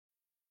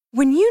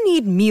When you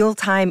need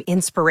mealtime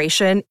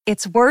inspiration,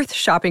 it's worth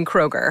shopping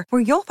Kroger,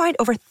 where you'll find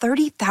over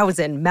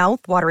 30,000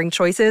 mouth-watering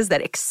choices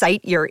that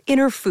excite your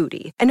inner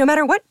foodie. And no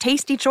matter what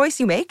tasty choice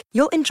you make,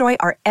 you'll enjoy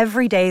our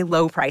everyday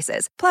low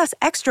prices, plus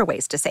extra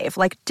ways to save,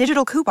 like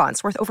digital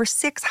coupons worth over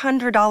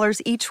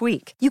 $600 each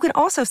week. You can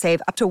also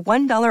save up to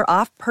 $1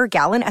 off per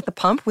gallon at the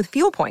pump with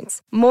fuel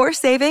points. More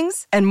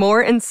savings and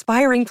more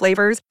inspiring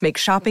flavors make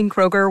shopping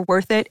Kroger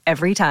worth it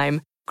every time.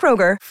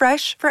 Kroger,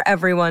 fresh for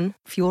everyone.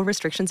 Fuel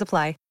restrictions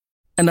apply.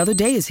 Another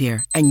day is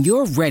here, and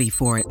you're ready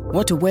for it.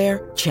 What to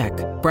wear? Check.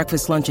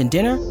 Breakfast, lunch, and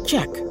dinner?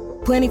 Check.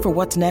 Planning for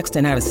what's next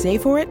and how to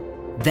save for it?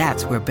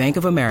 That's where Bank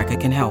of America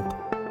can help.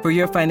 For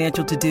your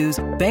financial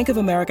to-dos, Bank of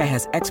America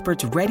has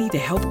experts ready to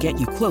help get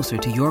you closer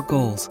to your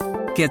goals.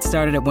 Get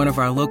started at one of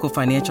our local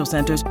financial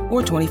centers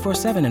or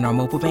 24/7 in our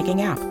mobile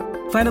banking app.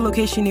 Find a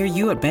location near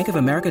you at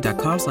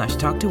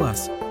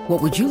bankofamerica.com/talktous.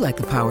 What would you like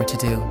the power to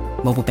do?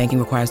 Mobile banking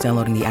requires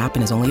downloading the app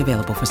and is only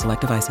available for select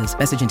devices.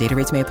 Message and data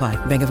rates may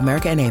apply. Bank of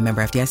America N.A.,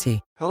 member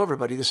FDIC. Hello,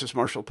 everybody. This is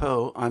Marshall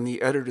Poe. I'm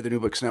the editor of the New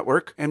Books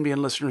Network.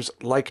 NBN listeners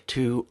like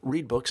to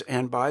read books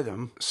and buy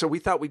them. So we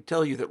thought we'd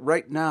tell you that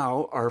right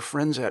now, our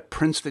friends at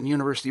Princeton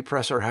University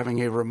Press are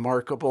having a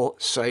remarkable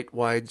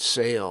site-wide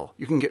sale.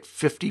 You can get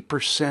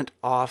 50%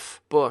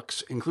 off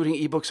books, including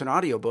ebooks and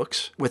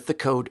audiobooks, with the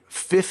code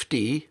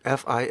 50,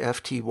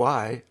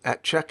 F-I-F-T-Y,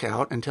 at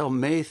checkout until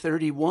May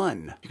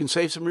 31. You can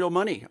save some real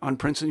money on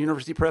Princeton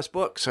University Press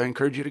books. I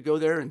encourage you to go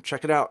there and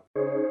check it out.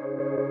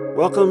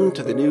 Welcome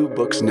to the New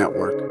Books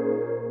Network.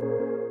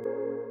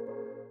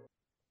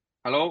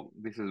 Hello,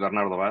 this is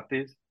Bernardo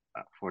Batis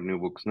for New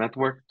Books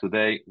Network.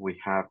 Today we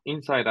have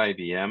Inside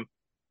IBM,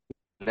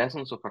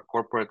 Lessons of a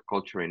Corporate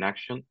Culture in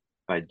Action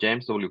by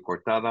James W.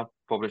 Cortada,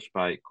 published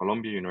by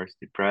Columbia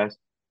University Press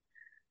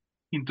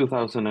in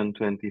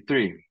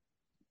 2023.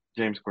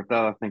 James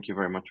Cortada, thank you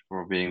very much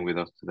for being with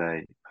us today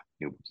at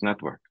New Books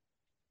Network.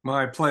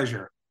 My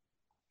pleasure.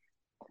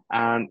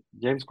 And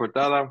James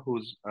Cortada,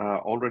 who's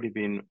already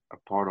been a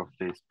part of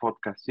this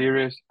podcast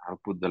series, I'll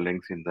put the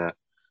links in the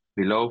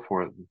below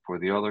for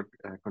the other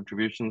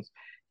contributions.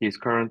 He's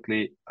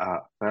currently a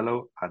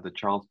fellow at the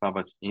Charles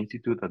Babbage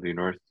Institute at the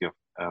University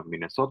of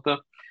Minnesota,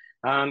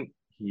 and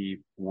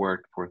he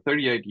worked for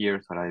 38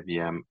 years at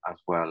IBM, as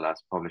well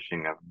as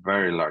publishing a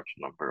very large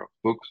number of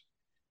books.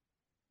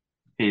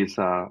 He's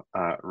a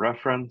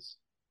reference,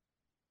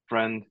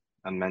 friend,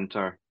 and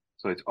mentor,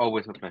 so it's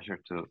always a pleasure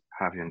to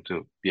have him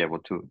to be able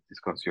to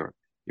discuss your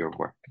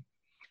work.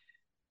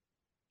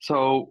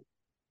 So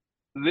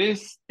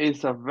this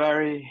is a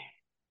very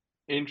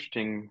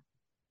interesting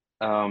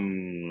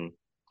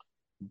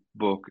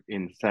book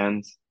in the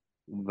sense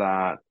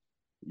that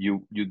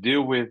you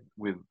deal with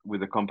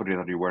a company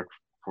that you work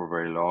for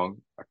very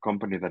long, a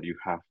company that you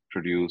have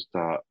produced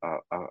a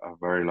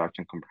very large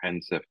and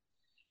comprehensive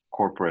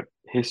corporate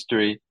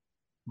history,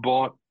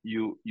 but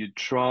you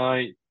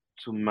try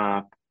to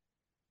map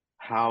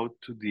how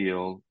to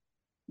deal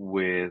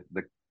with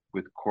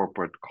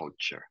corporate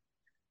culture,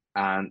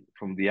 and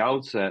from the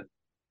outset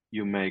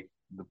you make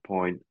the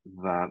point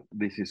that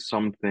this is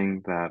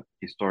something that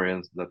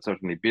historians, that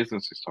certainly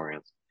business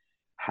historians,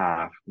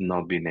 have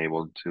not been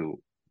able to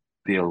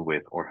deal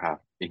with, or have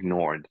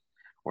ignored,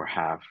 or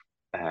have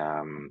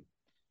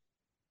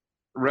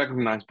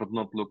recognized but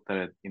not looked at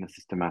it in a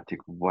systematic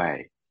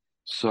way.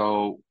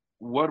 So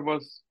what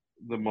was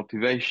the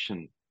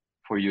motivation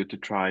for you to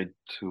try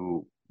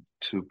to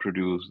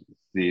produce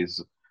this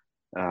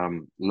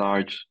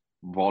large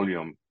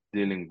volume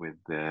dealing with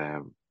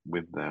the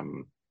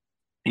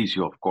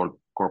issue of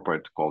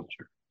corporate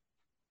culture?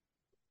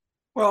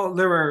 Well,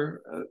 there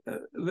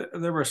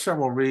were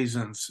several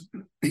reasons.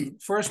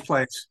 First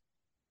place,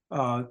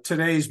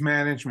 today's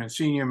management,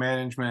 senior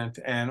management,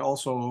 and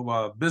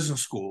also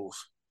business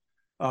schools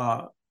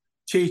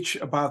teach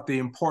about the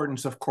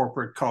importance of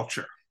corporate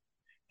culture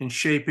in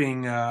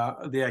shaping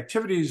the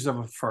activities of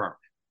a firm.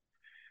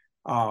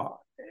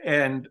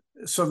 And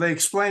so they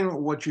explain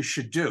what you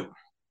should do.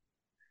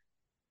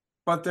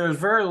 But there's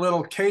very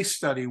little case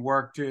study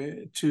work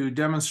to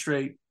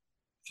demonstrate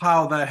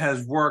how that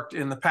has worked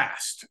in the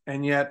past.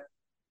 And yet,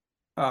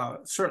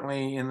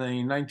 certainly in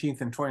the 19th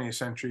and 20th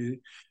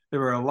century, there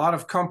were a lot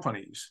of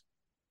companies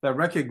that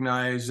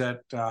recognized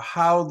that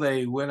how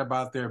they went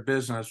about their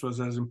business was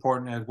as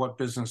important as what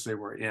business they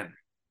were in.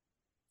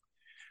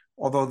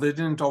 Although they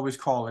didn't always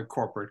call it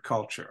corporate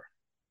culture.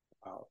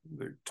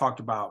 They talked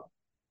about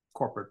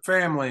corporate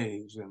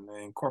families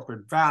and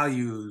corporate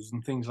values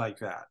and things like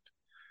that.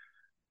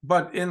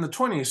 But in the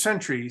 20th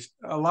century,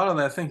 a lot of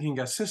that thinking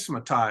got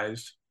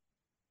systematized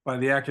by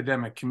the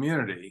academic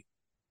community.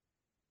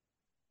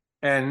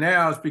 And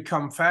now it's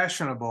become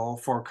fashionable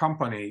for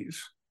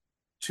companies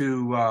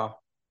to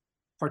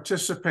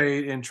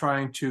participate in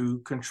trying to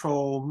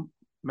control,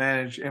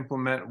 manage,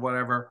 implement,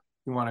 whatever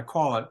you want to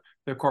call it,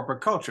 their corporate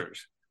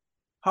cultures.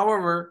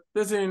 However,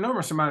 there's an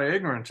enormous amount of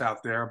ignorance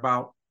out there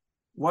about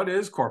what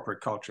is corporate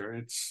culture.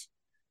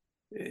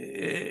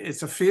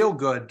 It's a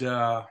feel-good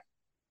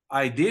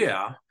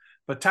idea,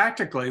 but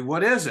tactically,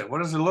 what is it? What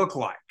does it look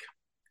like?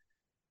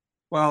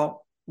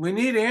 Well, we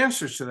need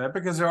answers to that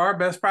because there are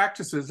best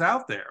practices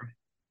out there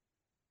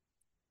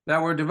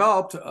that were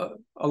developed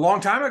a long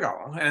time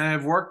ago and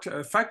have worked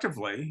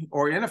effectively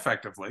or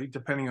ineffectively,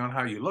 depending on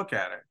how you look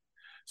at it.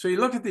 So you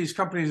look at these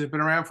companies that have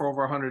been around for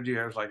over 100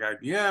 years, like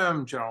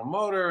IBM, General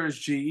Motors,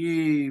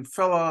 GE,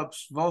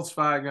 Philips,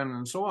 Volkswagen,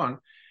 and so on.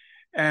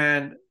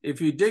 And if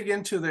you dig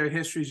into their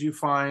histories, you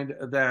find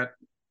that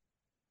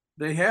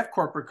they have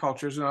corporate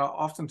cultures and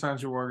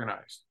oftentimes they're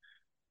organized.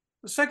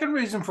 The second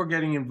reason for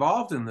getting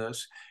involved in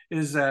this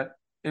is that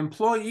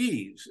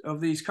employees of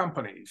these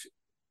companies,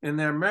 in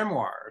their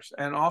memoirs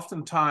and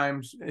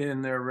oftentimes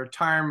in their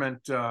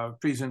retirement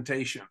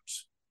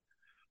presentations,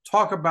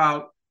 talk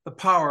about the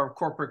power of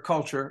corporate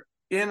culture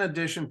in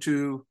addition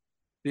to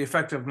the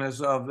effectiveness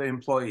of the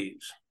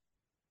employees.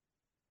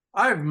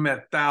 I've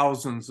met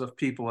thousands of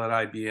people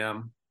at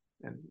IBM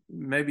and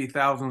maybe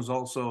thousands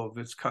also of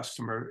its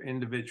customer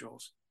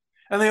individuals.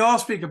 And they all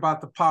speak about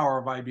the power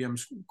of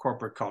IBM's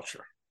corporate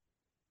culture.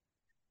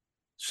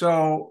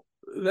 So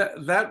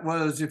that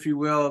was, if you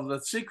will,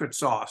 the secret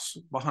sauce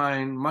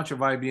behind much of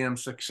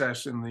IBM's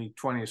success in the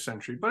 20th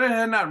century, but it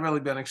had not really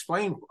been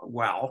explained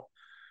well,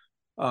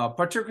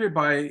 particularly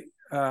by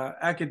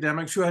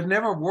academics who had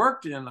never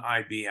worked in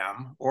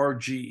IBM or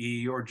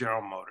GE or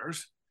General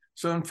Motors.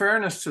 So in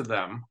fairness to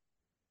them,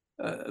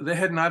 they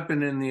had not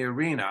been in the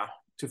arena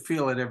to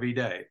feel it every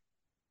day.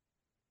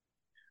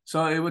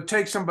 So it would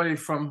take somebody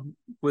from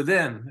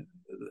within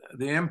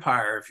the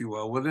empire, if you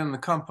will, within the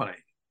company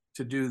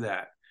to do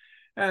that.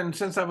 And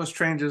since I was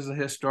trained as a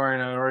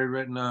historian, I'd already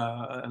written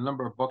a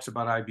number of books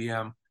about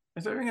IBM. I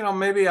said,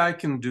 maybe I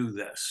can do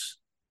this.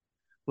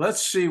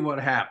 Let's see what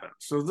happens.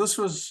 So this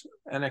was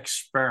an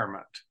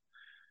experiment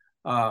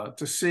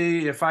to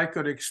see if I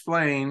could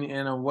explain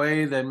in a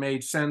way that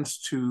made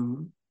sense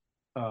to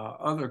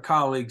other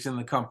colleagues in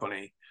the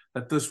company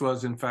that this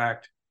was, in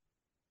fact,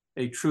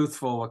 a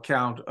truthful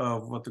account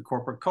of what the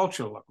corporate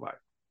culture looked like.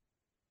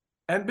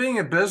 And being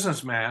a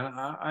businessman,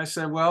 I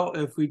said, well,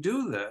 if we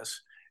do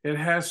this, it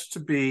has to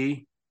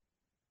be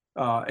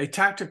a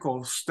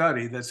tactical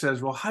study that says,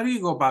 well, how do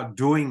you go about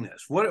doing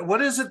this?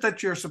 What is it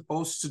that you're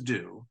supposed to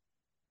do?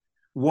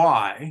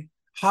 Why?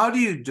 How do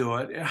you do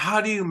it? And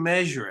how do you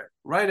measure it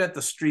right at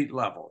the street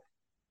level?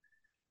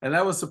 And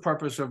that was the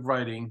purpose of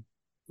writing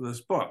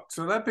this book.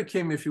 So that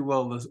became, if you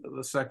will,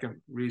 the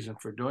second reason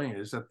for doing it,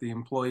 is that the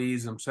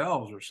employees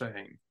themselves were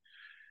saying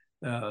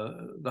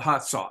the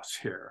hot sauce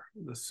here,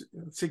 the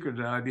secret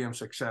to IBM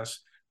success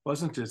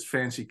wasn't its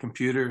fancy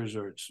computers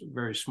or its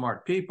very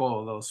smart people,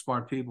 although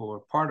smart people were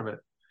part of it.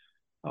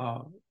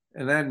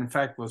 And that, in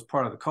fact, was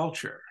part of the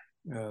culture,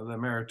 the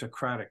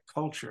meritocratic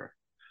culture.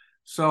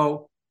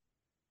 So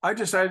I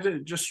decided to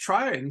just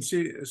try it and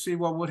see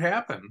what would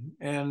happen.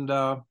 And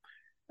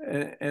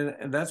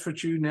that's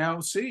what you now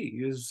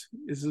see is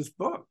this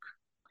book.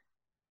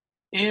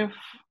 If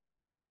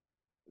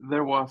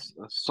there was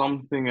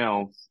something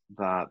else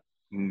that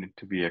needed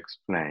to be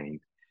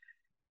explained,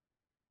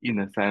 in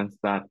a sense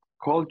that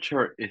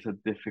culture is a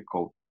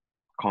difficult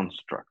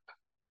construct.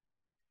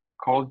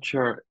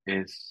 Culture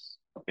is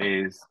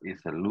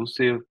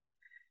elusive.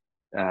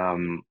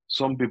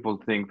 Some people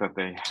think that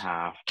they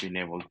have been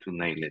able to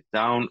nail it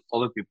down.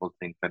 Other people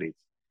think that it's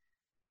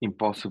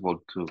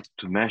impossible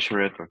to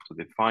measure it or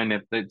to define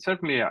it. It's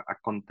certainly a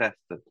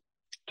contested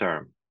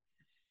term.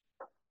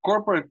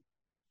 Corporate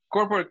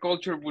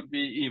culture would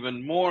be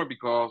even more,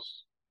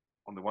 because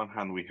on the one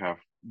hand we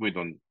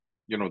don't,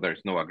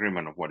 there's no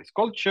agreement of what is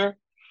culture,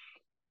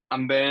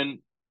 and then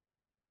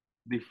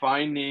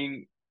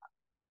defining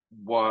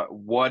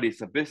what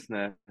is a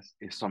business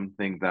is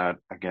something that,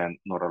 again,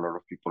 not a lot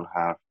of people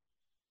have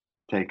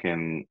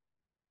taken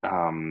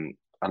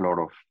a lot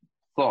of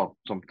thought.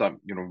 Sometimes,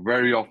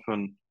 very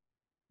often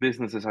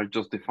businesses are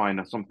just defined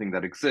as something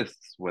that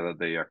exists, whether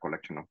they are a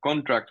collection of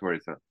contracts, where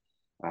it's a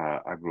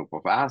group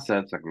of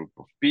assets, a group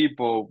of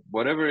people,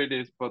 whatever it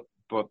is. But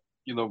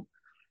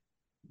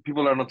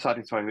people are not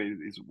satisfied.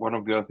 It's one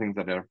of the other things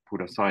that are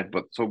put aside.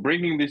 But so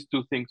bringing these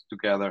two things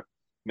together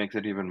makes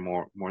it even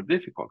more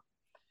difficult.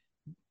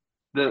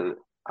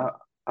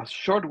 A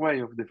short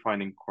way of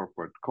defining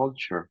corporate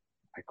culture,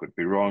 I could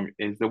be wrong,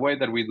 is the way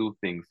that we do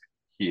things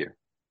here.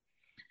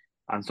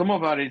 And some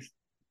of that is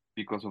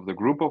because of the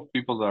group of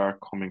people that are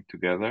coming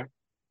together.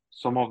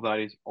 Some of that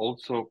is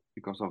also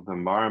because of the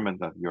environment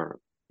that you're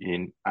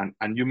in.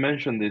 And you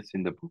mentioned this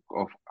in the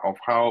book of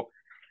how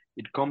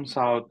it comes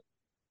out,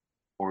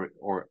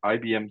 or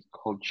IBM's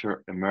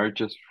culture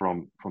emerges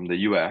from the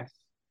US,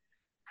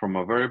 from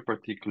a very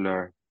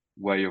particular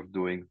way of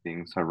doing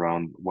things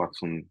around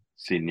Watson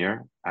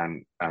Sr.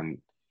 and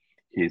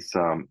his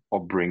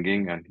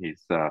upbringing and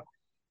his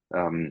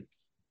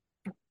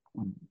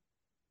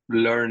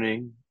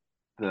learning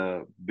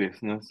the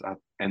business at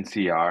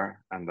NCR,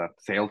 and that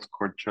sales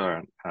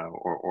culture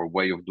or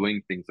way of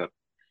doing things at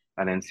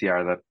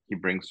NCR, that he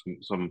brings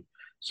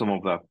some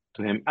of that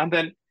to him. And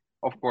then,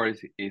 of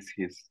course, is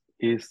his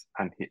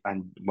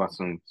and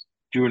Watson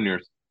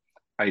Jr.'s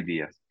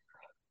ideas.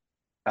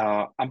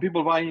 And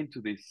people buy into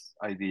these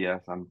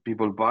ideas, and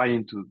people buy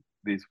into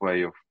this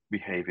way of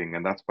behaving,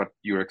 and that's what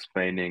you're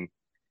explaining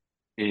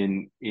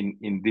in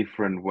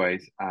different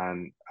ways,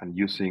 and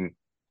using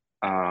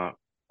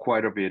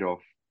quite a bit of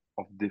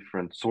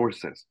different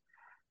sources,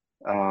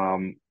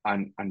 and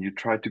you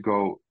try to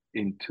go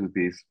into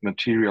this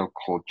material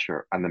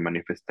culture and the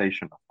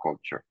manifestation of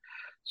culture.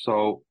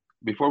 So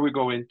before we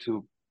go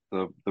into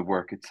the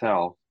work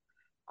itself,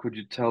 could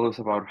you tell us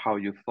about how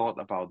you thought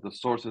about the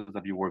sources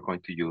that you were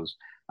going to use,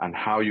 and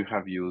how you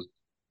have used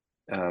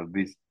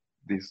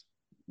this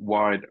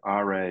wide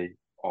array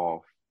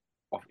of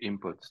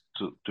inputs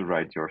to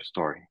write your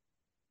story?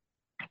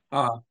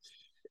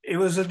 It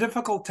was a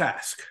difficult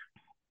task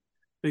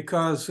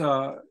because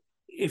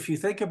if you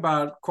think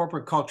about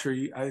corporate culture,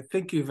 I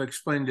think you've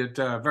explained it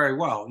very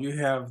well. You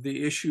have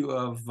the issue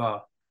of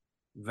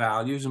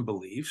values and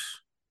beliefs.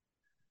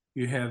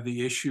 You have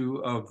the issue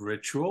of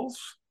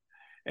rituals.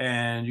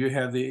 And you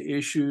have the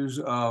issues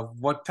of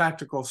what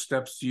tactical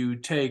steps you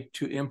take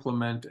to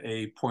implement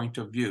a point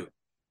of view,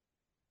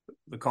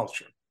 the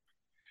culture.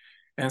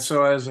 And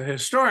so as a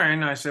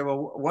historian, I say,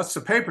 well, what's the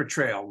paper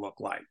trail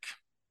look like?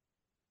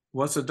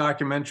 What's the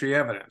documentary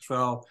evidence?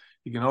 Well,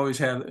 you can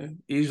always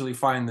easily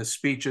find the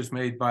speeches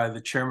made by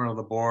the chairman of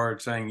the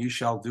board saying, you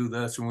shall do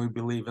this and we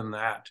believe in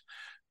that.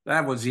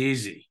 That was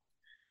easy.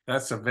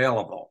 That's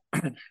available.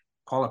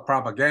 Call it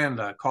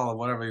propaganda, call it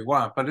whatever you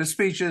want, but it's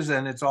speeches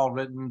and it's all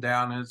written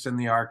down and it's in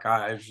the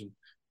archives and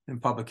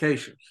in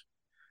publications.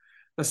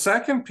 The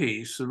second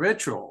piece, the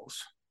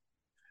rituals,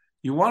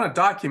 you want to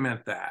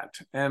document that.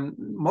 And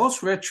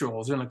most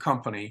rituals in a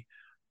company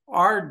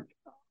are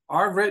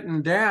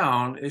written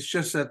down. It's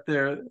just that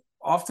they're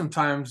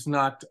oftentimes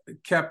not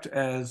kept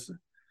as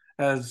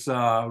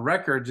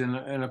records in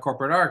a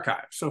corporate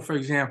archive. So for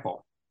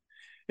example,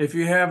 if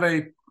you have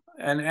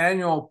an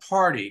annual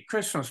party,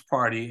 Christmas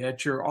party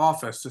at your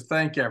office to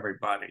thank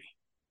everybody,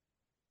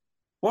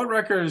 what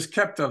record is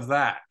kept of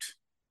that?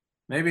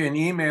 Maybe an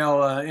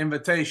email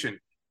invitation.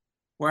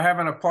 We're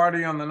having a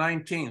party on the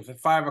 19th at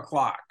 5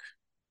 o'clock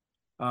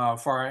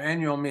for our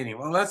annual meeting.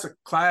 Well, that's a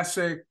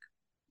classic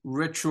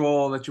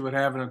ritual that you would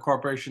have in a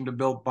corporation to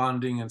build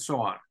bonding and so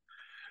on.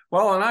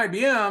 Well, in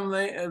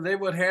IBM, they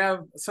would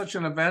have such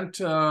an event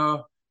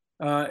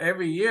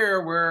every year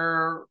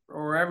or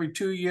every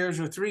 2 years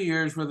or 3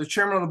 years, where the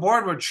chairman of the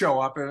board would show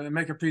up and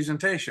make a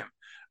presentation.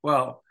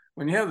 Well,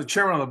 when you have the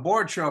chairman of the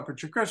board show up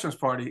at your Christmas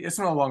party, it's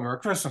no longer a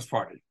Christmas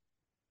party.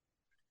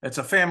 It's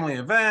a family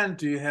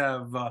event. You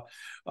have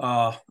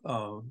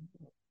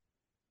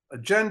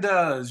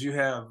agendas. You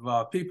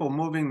have people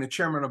moving the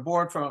chairman of the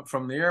board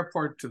from the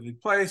airport to the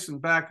place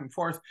and back and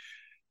forth.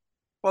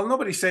 Well,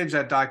 nobody saves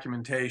that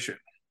documentation.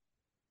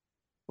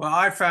 Well,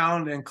 I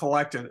found and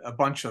collected a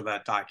bunch of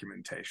that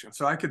documentation.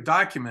 So I could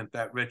document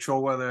that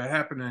ritual, whether it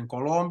happened in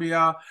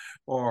Colombia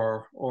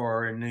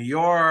or in New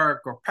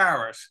York or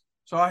Paris.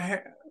 So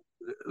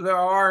there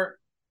are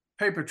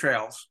paper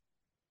trails.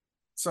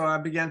 So I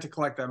began to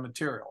collect that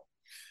material.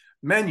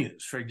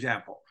 Menus, for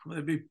example,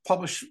 there'd be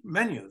published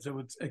menus. It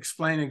would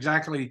explain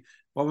exactly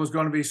what was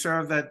going to be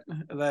served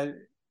that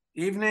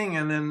evening.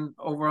 And then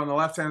over on the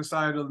left-hand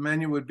side of the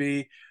menu would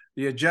be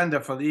the agenda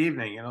for the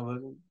evening. You know,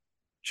 the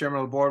chairman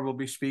of the board will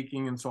be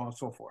speaking and so on and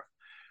so forth.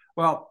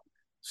 Well,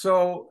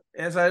 so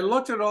as I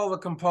looked at all the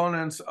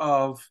components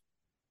of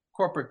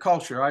corporate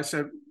culture, I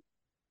said,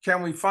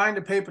 can we find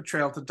a paper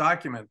trail to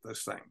document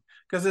this thing?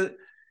 Because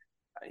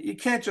you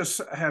can't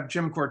just have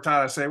Jim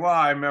Cortada say, well,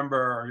 I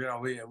remember, you know,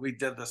 we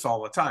did this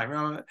all the time. You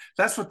know,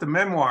 that's what the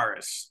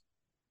memoirists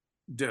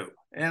do.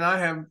 And I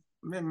have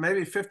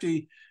maybe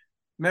 50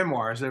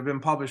 memoirs that have been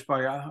published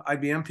by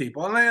IBM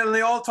people. And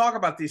they all talk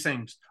about these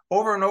things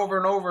over and over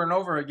and over and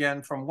over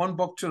again from one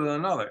book to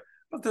another,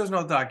 but there's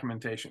no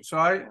documentation. So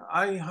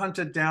I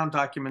hunted down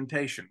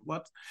documentation.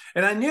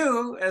 And I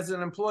knew as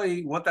an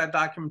employee what that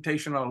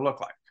documentation ought to look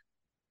like.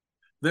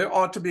 There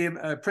ought to be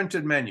a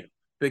printed menu,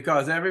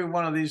 because every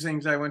one of these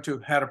things I went to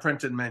had a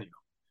printed menu.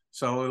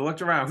 So we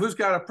looked around, who's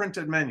got a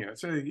printed menu?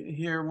 So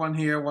here, one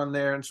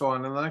there, and so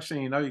on. And the next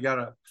thing you know, you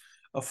got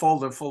a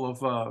folder full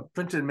of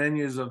printed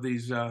menus of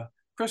these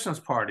Christmas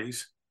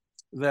parties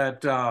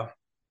that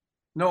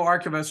no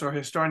archivist or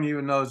historian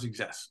even knows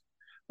exist.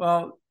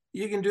 Well,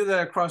 you can do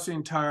that across the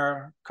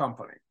entire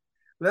company.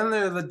 Then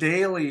there are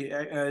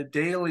the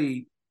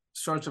daily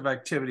sorts of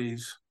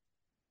activities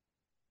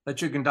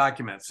that you can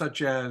document,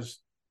 such as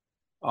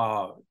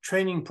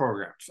training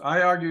programs.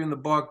 I argue in the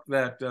book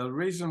that the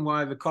reason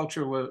why the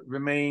culture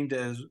remained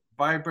as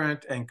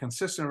vibrant and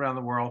consistent around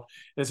the world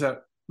is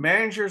that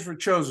managers were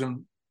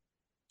chosen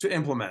to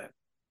implement it.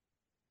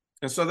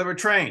 And so they were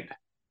trained.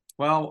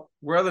 Well,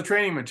 where are the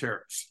training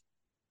materials?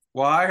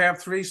 Well, I have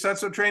 3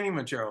 sets of training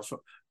materials.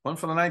 One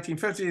from the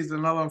 1950s,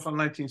 another one from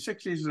the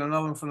 1960s, and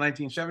another one from the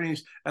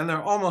 1970s, and they're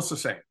almost the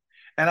same.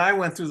 And I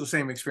went through the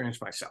same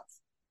experience myself.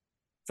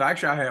 So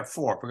actually, I have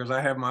 4 because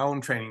I have my own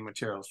training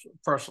materials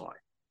personally.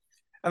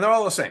 And they're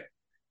all the same.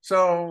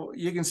 So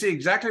you can see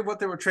exactly what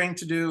they were trained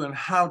to do and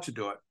how to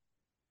do it.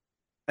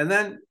 And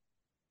then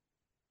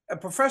a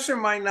professor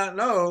might not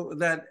know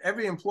that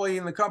every employee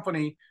in the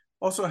company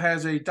also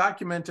has a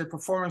documented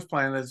performance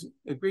plan that's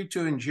agreed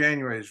to in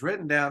January. It's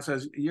written down,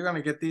 says you're going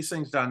to get these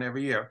things done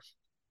every year.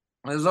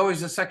 There's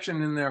always a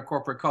section in there,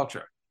 corporate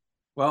culture.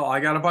 Well, I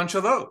got a bunch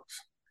of those.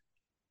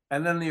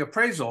 And then the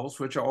appraisals,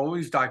 which are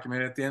always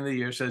documented at the end of the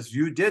year, says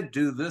you did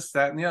do this,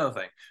 that, and the other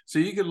thing. So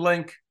you could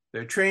link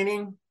their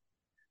training,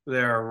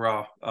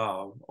 their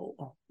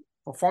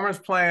performance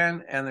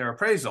plan, and their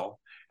appraisal.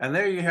 And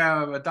there you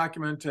have a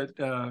documented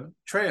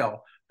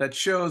trail that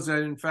shows that,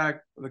 in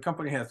fact, the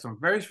company had some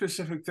very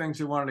specific things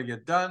they wanted to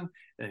get done,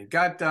 and it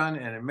got done,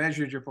 and it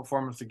measured your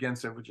performance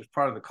against it, which is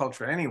part of the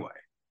culture anyway.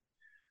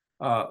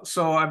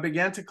 So I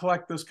began to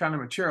collect this kind of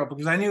material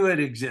because I knew it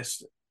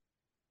existed.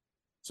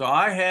 So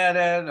I had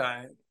it,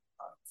 I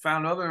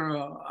found other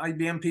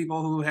IBM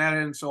people who had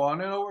it and so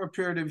on. And over a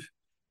period of,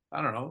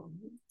 I don't know,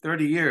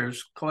 30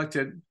 years,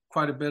 collected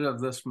quite a bit of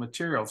this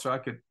material. So I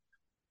could,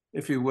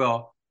 if you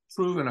will,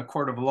 prove in a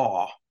court of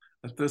law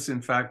that this,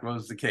 in fact,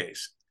 was the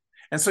case.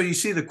 And so you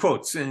see the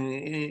quotes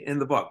in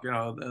the book, you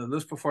know,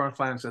 this performance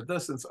plan said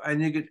this,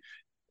 and you could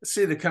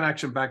see the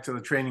connection back to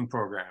the training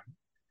program.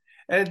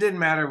 And it didn't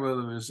matter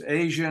whether it was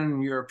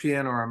Asian,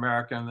 European, or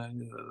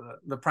American,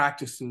 the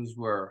practices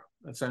were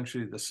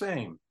essentially the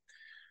same.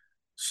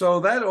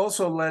 So that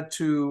also led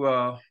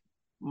to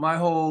my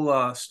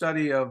whole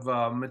study of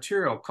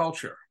material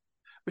culture,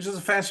 which is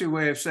a fancy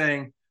way of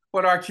saying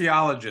what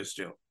archaeologists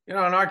do. You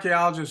know, an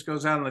archaeologist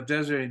goes out in the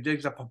desert, and he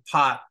digs up a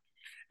pot,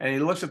 and he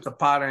looks at the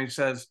pot and he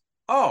says,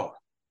 oh,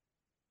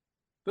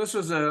 this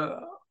was a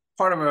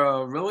part of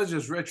a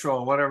religious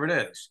ritual, whatever it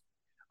is.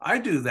 I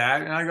do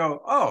that, and I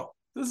go, oh,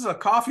 this is a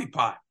coffee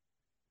pot.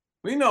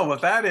 We know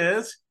what that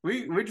is.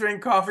 We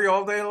drink coffee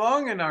all day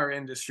long in our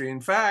industry.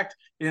 In fact,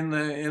 in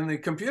the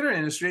computer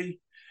industry,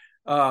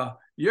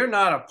 you're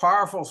not a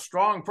powerful,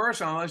 strong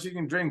person unless you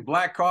can drink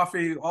black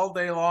coffee all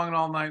day long and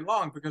all night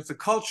long, because the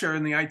culture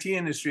in the IT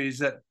industry is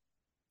that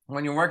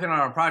when you're working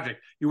on a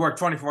project, you work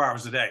 24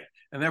 hours a day,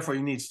 and therefore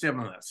you need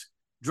stimulants.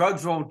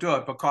 Drugs won't do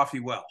it, but coffee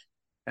will,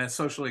 and it's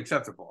socially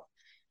acceptable.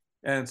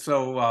 And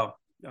so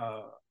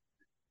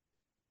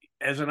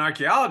as an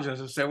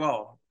archaeologist, I say,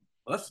 well,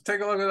 let's take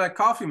a look at that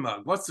coffee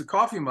mug. What's the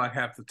coffee mug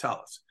have to tell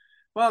us?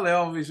 Well,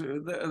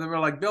 they were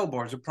like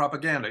billboards of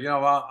propaganda. You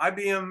know,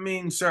 IBM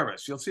means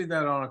service. You'll see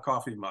that on a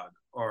coffee mug.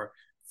 Or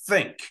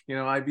think, you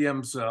know,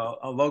 IBM's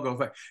a logo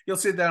thing. You'll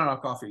see that on a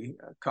coffee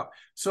cup.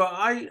 So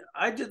I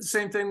did the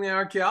same thing the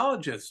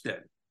archaeologists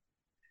did.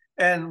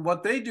 And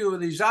what they do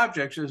with these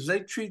objects is they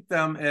treat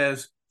them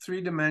as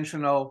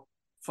three-dimensional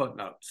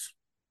footnotes.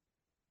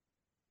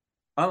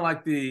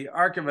 Unlike the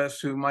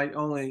archivists who might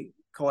only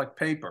collect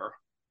paper,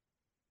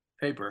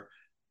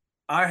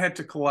 I had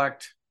to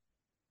collect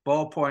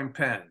ballpoint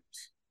pens,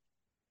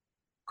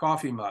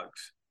 coffee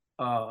mugs,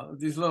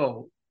 these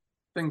little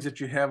things that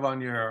you have on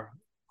your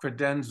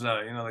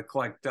credenza, you know, that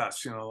collect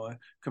dust, you know,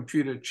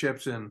 computer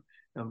chips and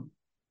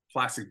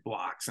plastic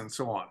blocks and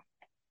so on,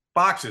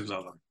 boxes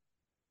of them.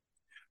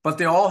 But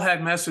they all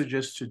had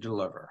messages to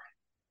deliver.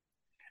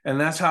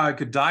 And that's how I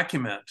could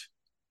document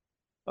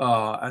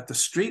at the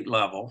street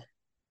level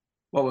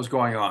what was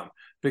going on.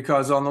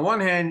 Because on the one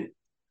hand,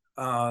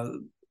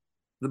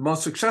 the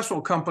most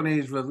successful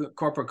companies with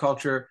corporate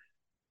culture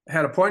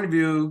had a point of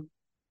view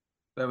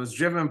that was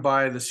driven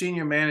by the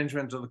senior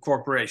management of the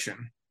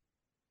corporation,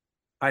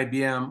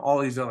 IBM, all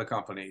these other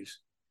companies.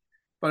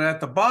 But at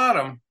the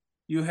bottom,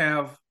 you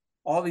have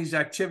all these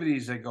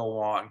activities that go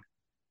on,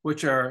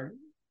 which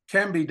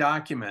can be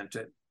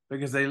documented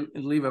because they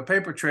leave a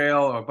paper trail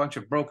or a bunch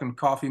of broken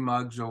coffee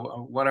mugs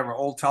or whatever,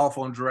 old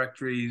telephone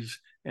directories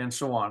and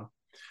so on.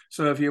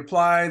 So if you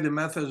apply the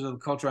methods of the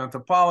cultural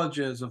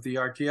anthropologist, of the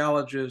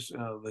archaeologist,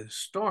 of the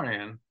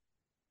historian,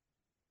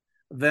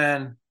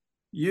 then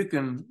you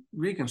can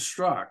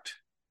reconstruct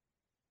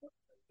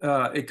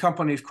a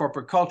company's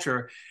corporate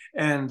culture.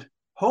 And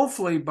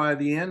hopefully by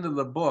the end of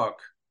the book,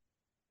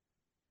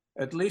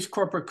 at least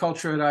corporate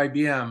culture at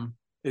IBM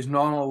is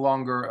no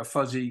longer a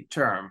fuzzy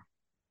term.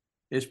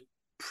 It's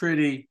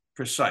pretty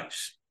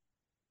precise,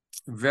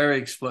 very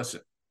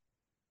explicit.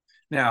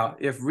 Now,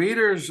 if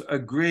readers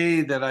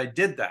agree that I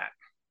did that,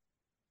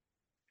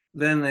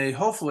 then they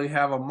hopefully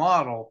have a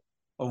model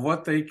of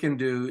what they can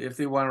do if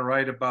they want to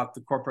write about the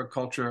corporate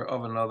culture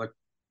of another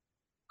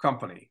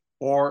company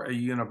or a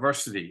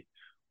university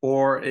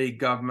or a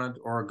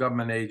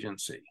government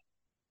agency.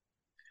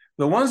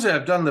 The ones that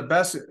have done the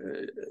best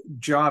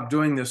job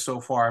doing this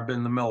so far have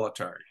been the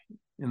military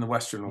in the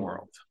Western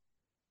world.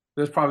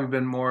 There's probably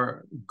been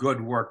more good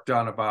work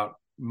done about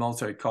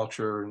military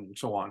culture and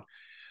so on.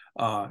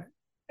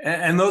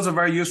 And those are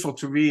very useful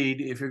to read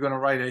if you're going to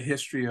write a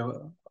history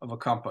of a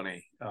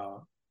company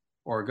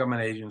or a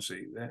government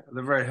agency.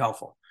 They're very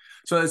helpful.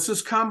 So it's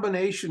this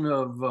combination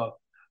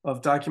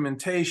of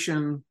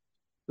documentation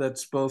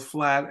that's both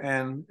flat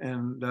and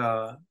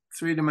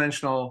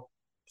three-dimensional,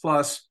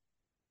 plus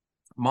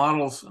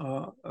models,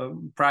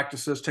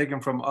 practices taken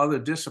from other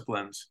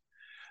disciplines,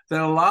 that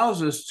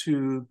allows us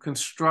to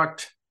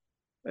construct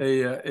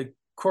a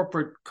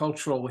corporate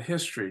cultural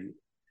history.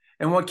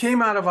 And what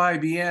came out of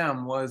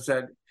IBM was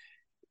that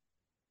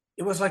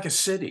it was like a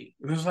city.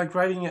 It was like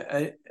writing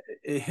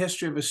a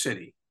history of a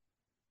city.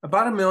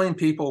 About 1 million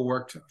people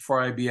worked for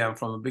IBM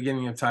from the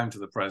beginning of time to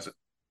the present.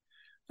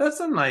 That's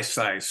a nice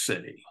sized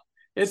city.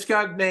 It's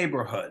got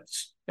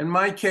neighborhoods. In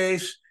my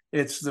case,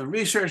 it's the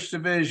research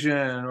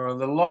division or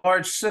the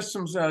large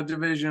systems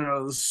division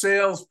or the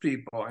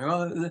salespeople. You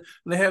know,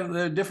 they have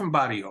the different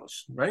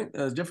barrios, right?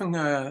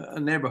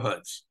 Different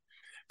neighborhoods.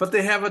 But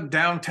they have a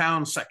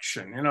downtown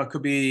section. You know, it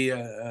could be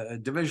a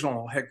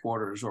divisional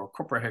headquarters or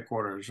corporate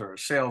headquarters or a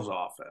sales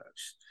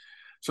office.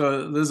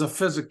 So there's a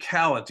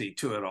physicality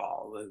to it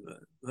all.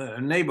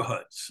 The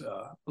neighborhoods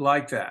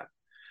like that.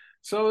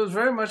 So it was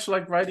very much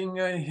like writing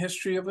a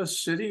history of a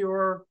city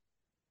or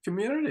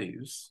community.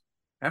 It's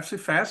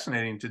absolutely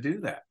fascinating to do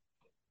that.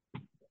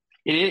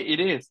 It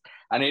is.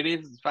 And it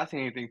is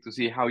fascinating to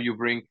see how you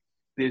bring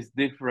these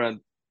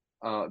different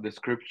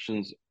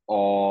descriptions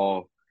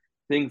of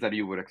things that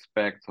you would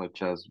expect,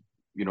 such as,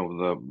 you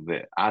know,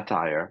 the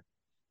attire,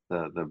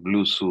 the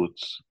blue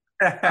suits,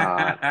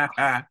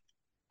 uh,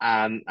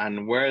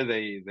 and where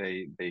they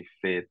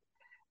fit,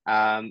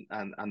 and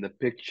the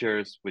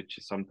pictures, which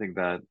is something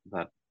that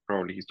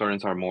probably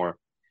historians are more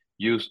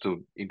used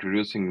to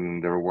introducing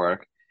in their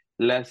work,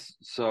 less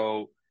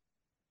so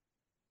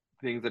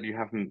things that you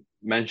haven't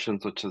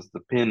mentioned, such as the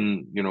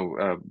pin, you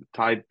know,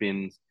 tie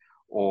pins,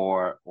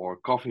 or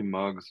coffee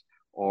mugs,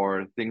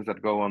 or things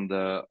that go on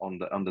the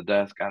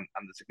desk, and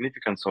the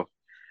significance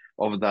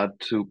of that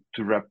to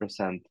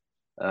represent,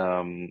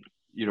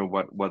 you know,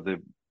 what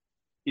the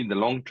in the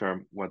long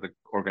term what the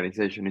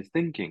organization is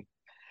thinking.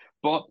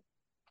 But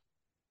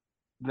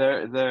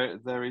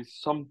there is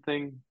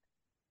something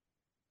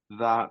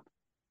that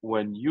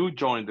when you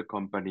joined the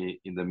company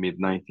in the mid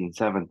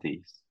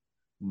 1970s,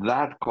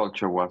 that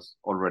culture was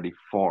already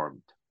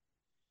formed.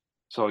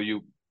 So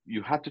you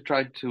had to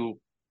try to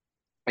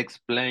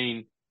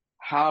explain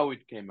how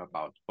it came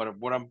about. But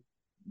what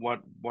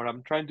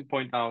I'm trying to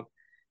point out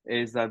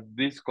is that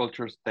these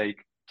cultures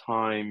take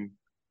time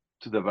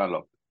to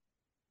develop,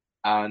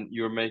 and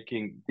you're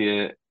making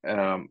the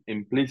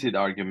implicit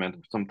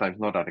argument, sometimes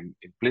not that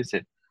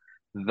implicit,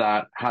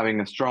 that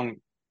having a strong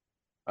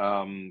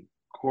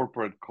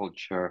corporate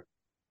culture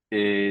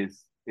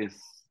is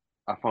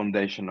a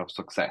foundation of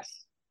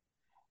success.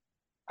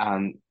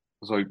 And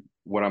so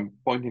what I'm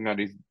pointing at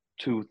is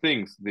two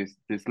things: this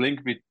link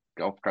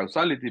of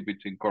causality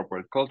between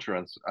corporate culture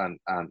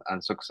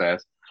and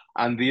success,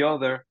 and the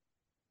other,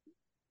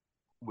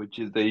 which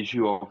is the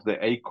issue of the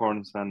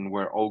acorns and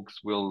where oaks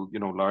will, you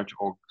know, large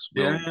oaks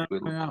Yeah,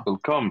 yeah, will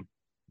come.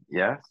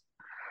 Yes.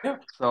 yeah.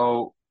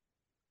 So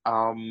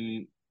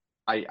I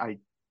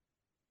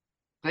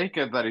take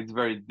it that it's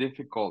very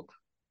difficult,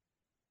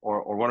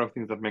 or one of the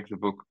things that makes the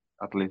book,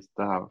 at least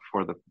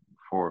for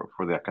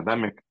the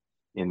academic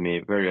in me,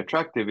 very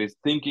attractive, is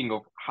thinking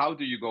of how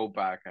do you go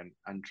back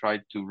and try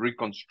to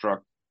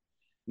reconstruct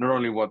not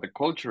only what the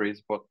culture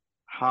is, but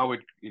how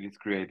it is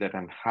created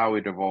and how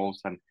it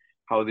evolves, and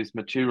how these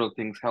material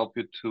things help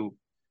you to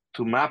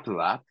map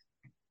that.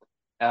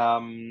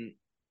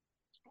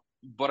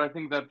 But I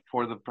think that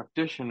for the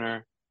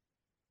practitioner,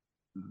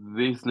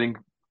 this link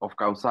of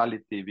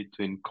causality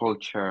between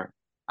culture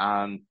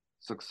and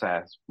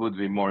success would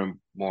be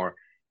more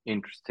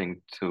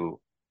interesting to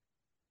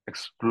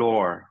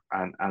explore,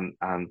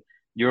 and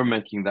you're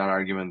making that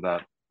argument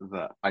that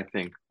I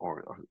think,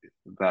 or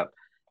that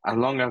as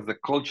long as the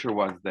culture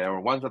was there, or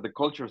once that the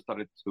culture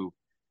started to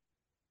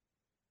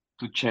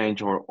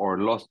change, or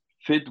lost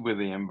fit with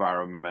the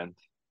environment,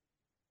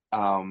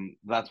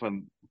 that's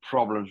when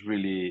problems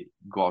really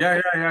got Yeah.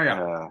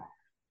 uh,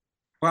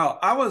 Well,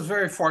 I was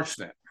very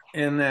fortunate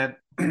in that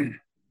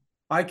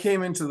I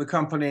came into the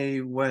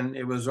company when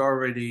it was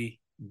already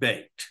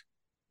baked.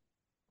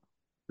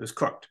 It was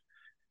cooked,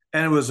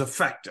 and it was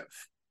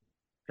effective.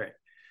 Okay.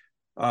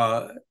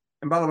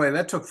 And by the way,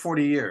 that took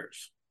 40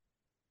 years.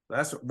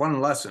 That's one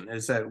lesson,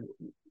 is that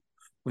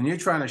when you're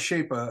trying to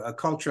shape a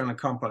culture in a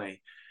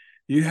company,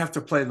 you have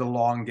to play the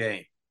long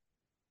game.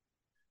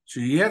 So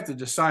you have to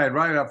decide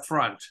right up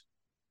front,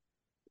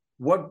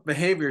 what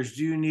behaviors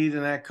do you need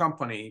in that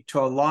company to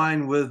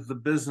align with the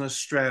business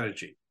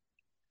strategy?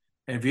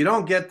 And if you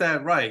don't get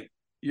that right,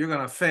 you're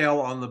going to fail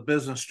on the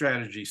business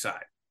strategy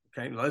side.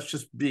 Okay, let's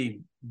just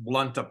be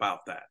blunt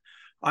about that.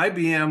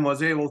 IBM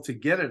was able to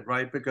get it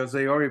right because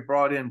they already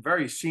brought in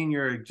very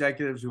senior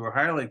executives who were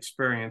highly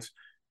experienced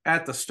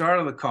at the start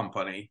of the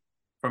company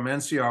from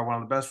NCR, one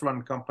of the best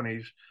run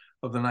companies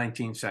of the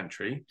 19th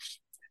century.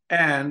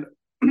 And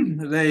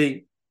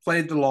they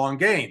played the long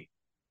game.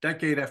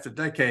 Decade after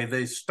decade,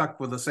 they stuck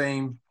with the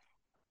same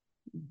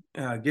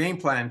game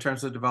plan in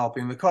terms of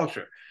developing the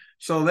culture.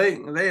 So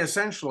they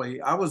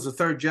essentially, I was the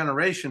third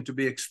generation to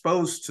be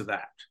exposed to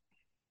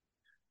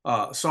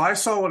that. So I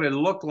saw what it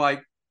looked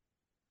like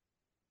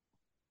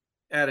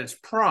at its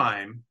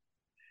prime,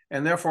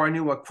 and therefore I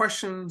knew what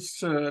questions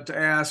to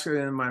ask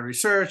in my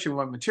research and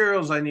what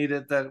materials I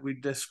needed that we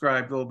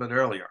described a little bit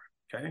earlier.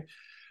 Okay,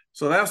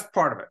 so that's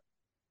part of it.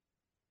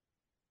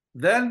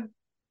 Then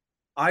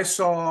I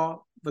saw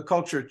the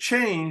culture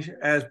changed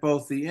as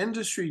both the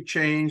industry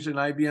changed and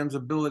IBM's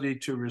ability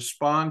to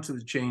respond to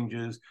the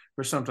changes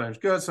were sometimes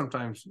good,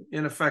 sometimes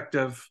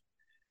ineffective.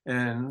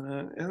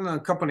 And the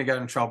company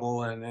got in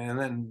trouble and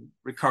then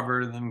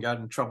recovered and then got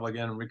in trouble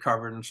again and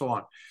recovered and so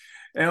on.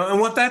 And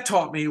what that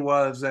taught me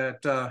was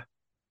that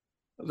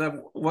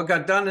what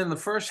got done in the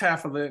first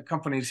half of the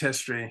company's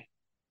history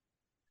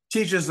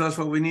teaches us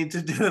what we need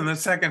to do in the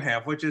second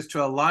half, which is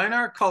to align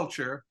our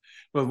culture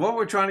with what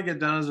we're trying to get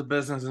done as a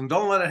business and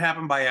don't let it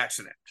happen by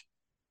accident.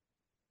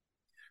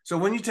 So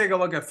when you take a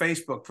look at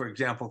Facebook, for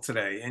example,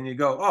 today, and you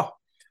go, oh,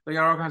 they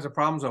got all kinds of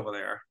problems over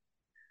there.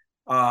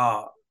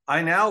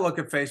 I now look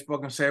at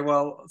Facebook and say,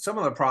 well, some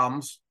of the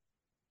problems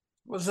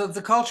was that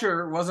the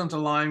culture wasn't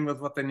aligned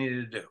with what they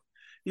needed to do.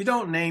 You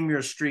don't name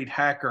your street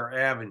Hacker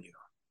Avenue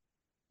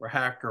or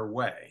Hacker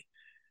Way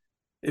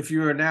if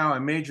you are now a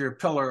major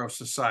pillar of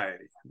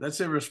society.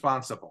 That's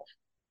irresponsible,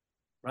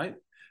 right?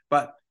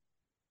 But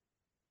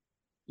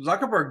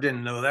Zuckerberg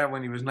didn't know that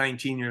when he was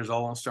 19 years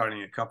old and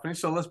starting a company.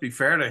 So let's be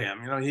fair to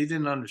him. He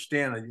didn't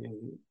understand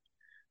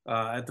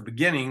at the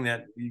beginning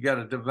that you got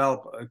to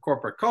develop a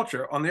corporate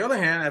culture. On the other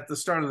hand, at the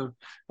start of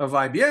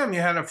IBM,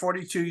 you had a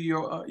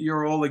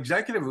 42-year-old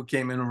executive who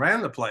came in and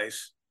ran the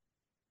place,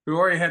 who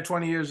already had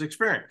 20 years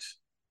experience.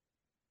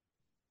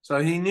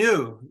 So he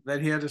knew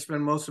that he had to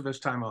spend most of his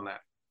time on that.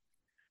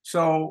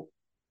 So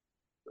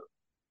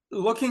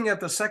looking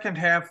at the second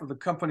half of the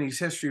company's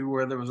history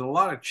where there was a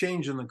lot of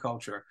change in the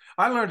culture,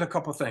 I learned a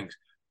couple of things.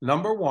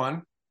 Number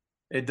one,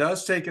 it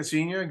does take a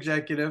senior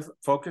executive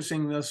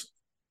focusing this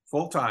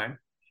full time.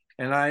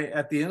 And I,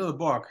 at the end of the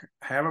book,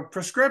 have a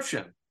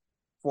prescription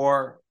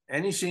for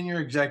any senior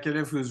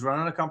executive who's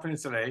running a company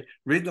today.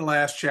 Read the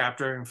last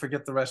chapter and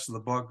forget the rest of the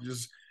book.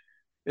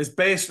 It's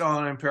based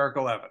on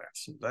empirical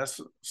evidence. That's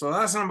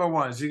number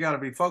one, is you got to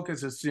be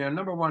focused. It's your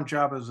number one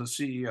job as a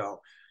CEO.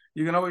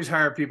 You can always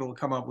hire people to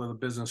come up with a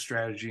business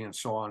strategy and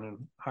so on, and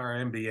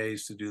hire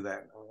MBAs to do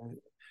that.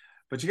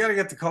 But you got to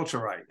get the culture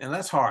right, and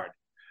that's hard.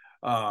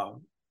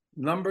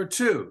 Number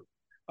two,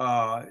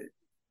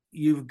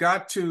 you've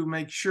got to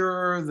make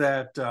sure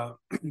that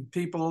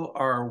people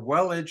are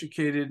well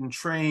educated and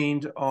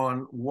trained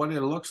on what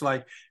it looks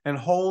like and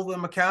hold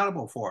them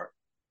accountable for it.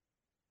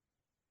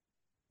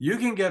 You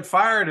can get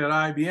fired at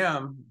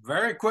IBM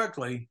very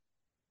quickly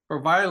for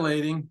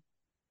violating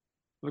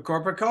the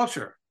corporate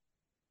culture.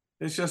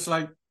 It's just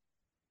like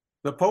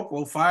the Pope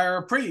will fire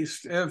a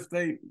priest if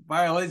they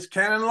violates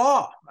canon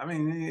law. I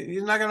mean,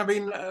 he's not going to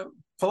be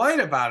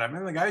polite about it. I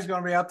mean, the guy's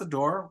going to be out the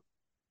door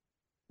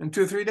in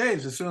 2 or 3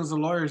 days as soon as the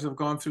lawyers have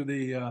gone through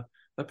the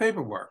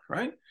paperwork,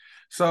 right?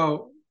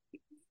 So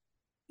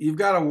you've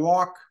got to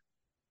walk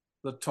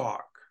the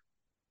talk.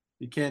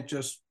 You can't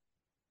just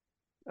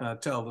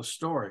tell the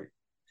story.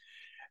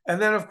 And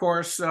then, of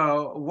course,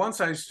 once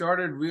I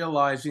started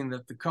realizing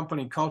that the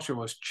company culture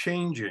was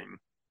changing,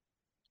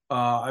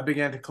 I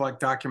began to collect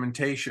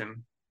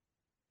documentation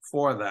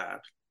for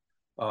that.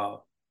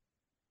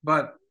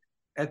 But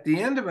at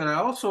the end of it, I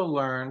also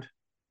learned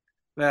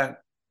that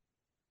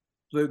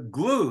the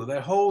glue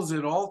that holds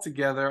it all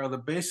together are the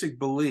basic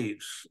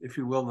beliefs, if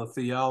you will, the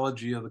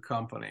theology of the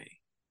company.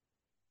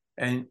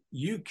 And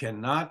you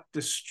cannot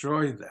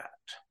destroy that.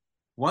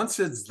 Once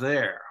it's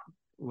there,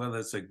 whether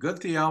it's a good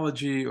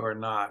theology or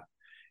not,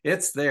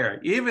 it's there.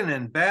 Even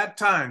in bad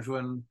times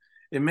when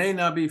it may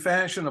not be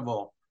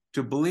fashionable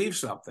to believe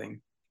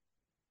something,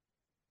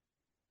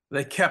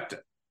 they kept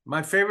it.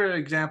 My favorite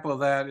example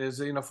of that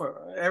is,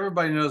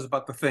 everybody knows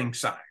about the thing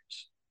signs.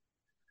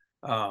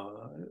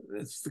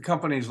 It's the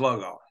company's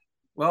logo.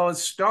 Well,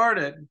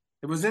 it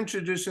was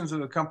introduced into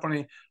the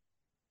company.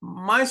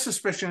 My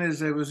suspicion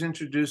is it was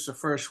introduced the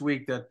first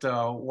week that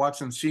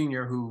Watson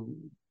Sr., who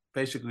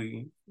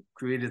basically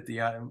created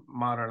the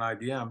modern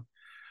IBM,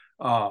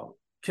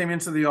 came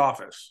into the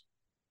office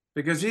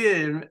because he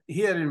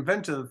had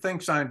invented the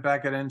think sign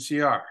back at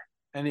NCR,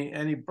 and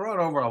he brought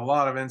over a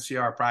lot of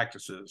NCR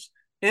practices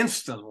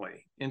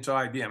instantly into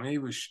IBM. He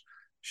was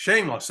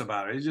shameless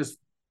about it. He just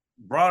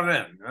brought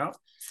it in,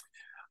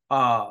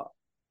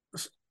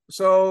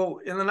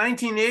 So in the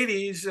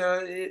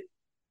 1980s,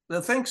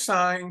 the think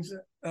signs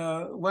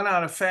went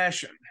out of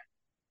fashion.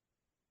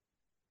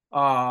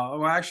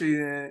 Well,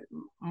 actually,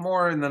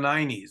 more in the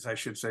 90s, I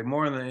should say,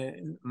 more in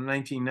the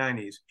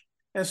 1990s.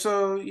 And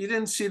so you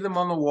didn't see them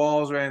on the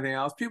walls or anything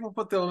else. People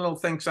put their little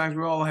think signs,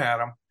 we all had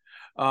them,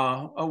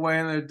 away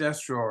in their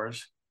desk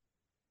drawers.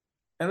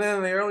 And then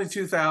in the early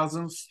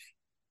 2000s,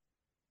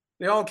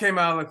 they all came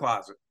out of the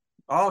closet,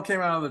 all came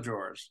out of the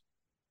drawers,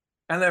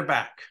 and they're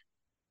back.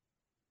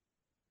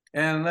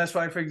 And that's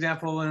why, for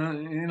example,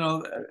 in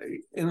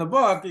the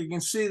book, you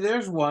can see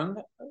there's one,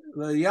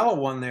 the yellow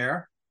one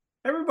there.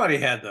 Everybody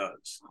had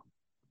those.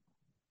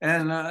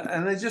 And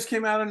they just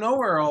came out of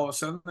nowhere all of a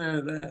sudden.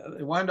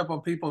 They wind up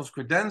on people's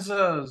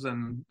credenzas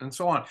and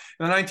so on.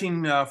 In the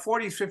 1940s,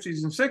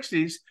 50s, and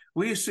 60s,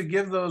 we used to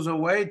give those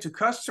away to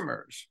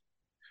customers.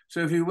 So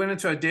if you went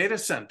into a data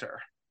center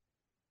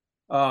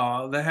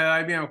that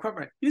had IBM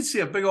equipment, you'd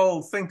see a big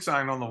old think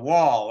sign on the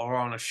wall or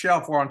on a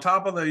shelf or on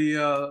top of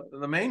the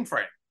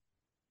mainframe.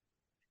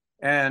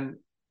 And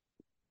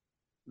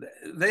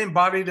they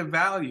embodied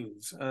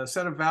a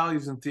set of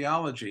values and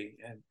theology,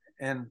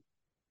 and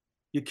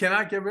you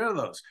cannot get rid of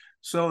those.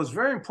 So it's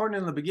very important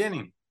in the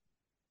beginning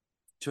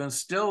to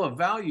instill a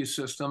value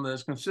system that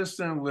is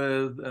consistent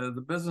with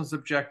the business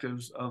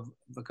objectives of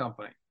the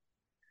company.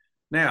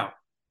 Now,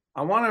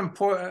 I want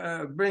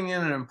to bring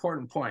in an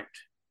important point.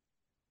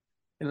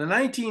 In the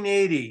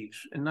 1980s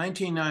and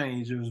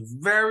 1990s, it was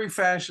very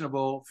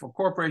fashionable for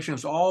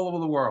corporations all over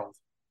the world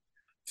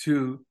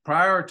to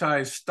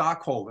prioritize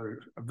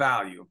stockholder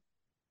value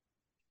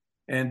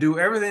and do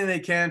everything they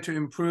can to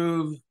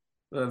improve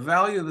the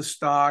value of the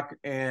stock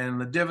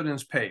and the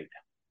dividends paid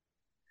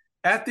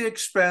at the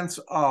expense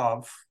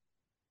of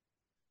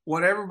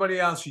what everybody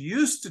else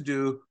used to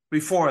do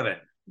before then,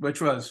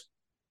 which was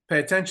pay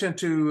attention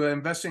to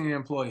investing in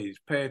employees,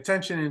 pay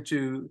attention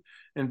to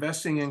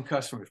investing in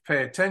customers,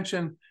 pay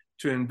attention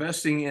to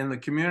investing in the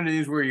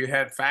communities where you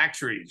had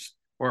factories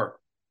or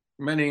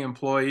many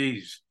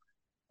employees,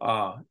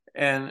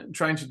 and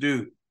trying to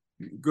do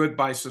good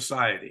by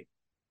society.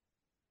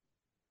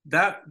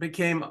 That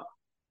became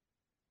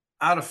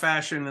out of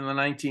fashion in the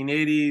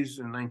 1980s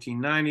and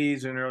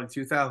 1990s and early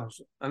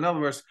 2000s. In other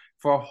words,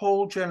 for a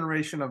whole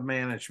generation of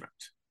management.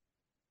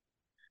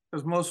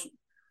 Because most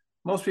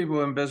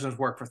people in business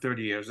work for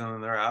 30 years and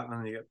then they're out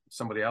and then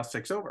somebody else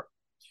takes over.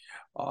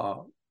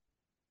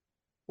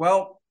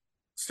 Well,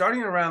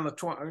 starting around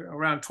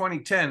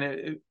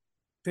 2010,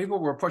 people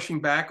were pushing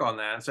back on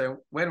that and saying,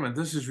 wait a minute,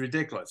 this is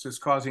ridiculous. It's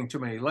causing too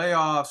many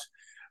layoffs.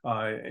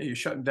 You're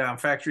shutting down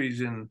factories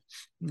in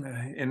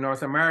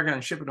North America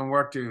and shipping them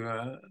work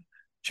to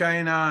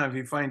China. If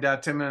you find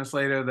out 10 minutes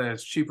later that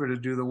it's cheaper to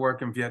do the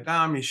work in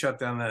Vietnam, you shut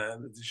down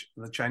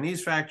the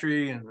Chinese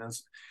factory, and it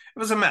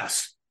was a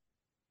mess.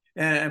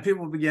 And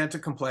people began to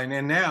complain.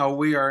 And now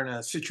we are in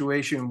a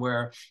situation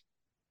where it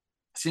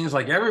seems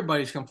like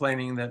everybody's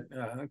complaining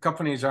that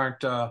companies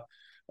aren't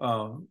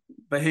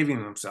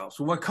behaving themselves.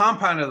 What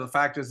compounded the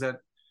fact is that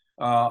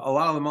a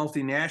lot of the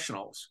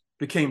multinationals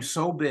became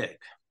so big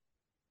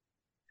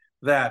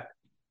that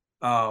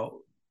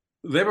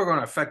they were going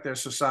to affect their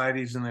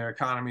societies and their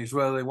economies,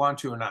 whether they want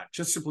to or not,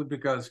 just simply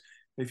because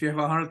if you have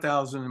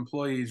 100,000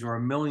 employees or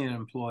 1 million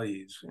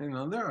employees,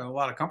 there are a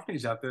lot of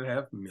companies out there that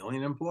have 1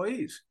 million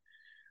employees.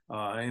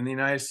 In the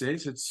United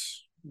States,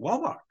 it's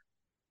Walmart.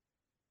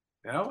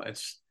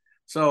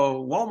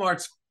 So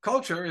Walmart's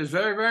culture is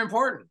very, very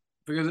important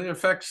because it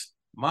affects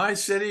my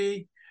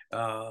city,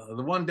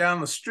 the one down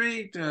the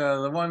street,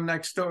 the one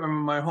next door in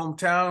my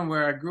hometown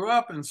where I grew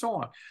up, and so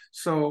on.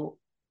 So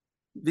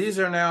these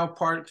are now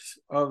parts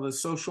of the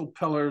social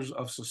pillars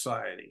of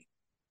society.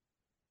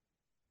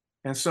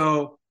 And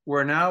so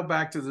we're now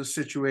back to the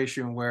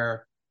situation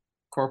where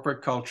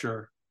corporate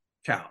culture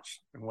counts.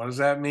 And what does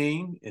that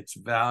mean? It's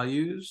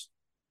values,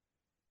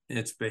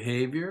 it's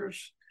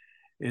behaviors,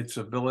 its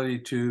ability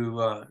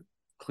to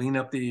clean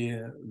up the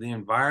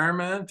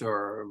environment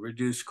or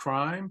reduce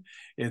crime.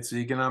 It's the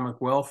economic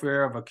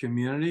welfare of a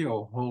community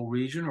or a whole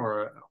region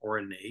or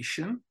a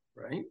nation,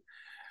 right?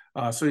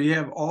 So you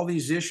have all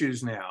these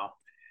issues now.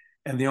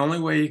 And the only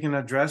way you can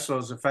address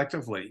those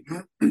effectively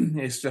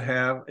is to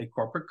have a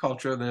corporate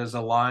culture that is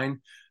aligned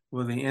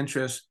with the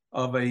interests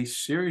of a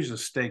series of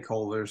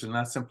stakeholders and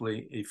not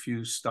simply a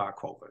few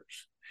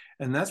stockholders.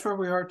 And that's where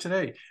we are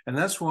today. And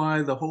that's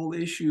why the whole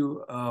issue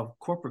of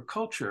corporate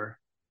culture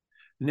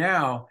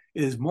now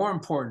is more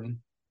important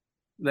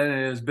than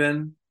it has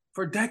been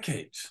for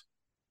decades,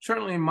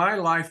 certainly in my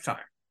lifetime.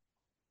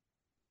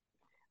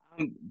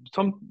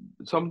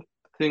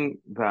 Something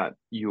that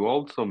you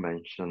also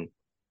mentioned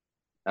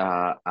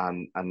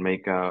and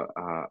make a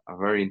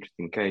very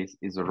interesting case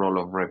is the role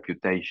of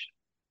reputation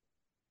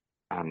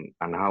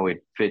and how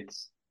it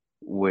fits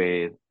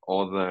with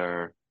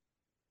other,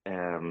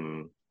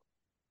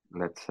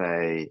 let's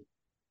say,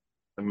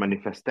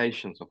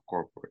 manifestations of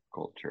corporate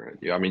culture.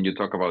 I mean, you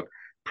talk about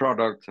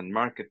products and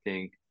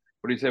marketing,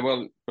 but you say,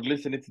 well, but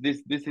listen, it's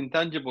these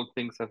intangible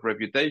things of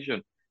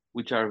reputation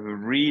which are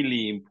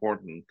really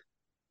important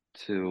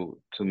to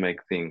make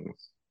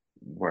things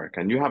work.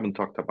 And you haven't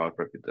talked about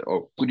reputation.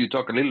 Or could you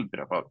talk a little bit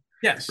about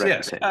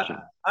reputation? Yes.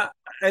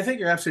 I think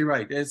you're absolutely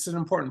right. It's an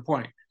important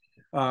point.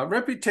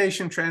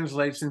 Reputation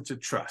translates into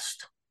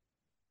trust.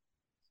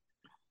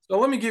 So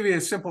let me give you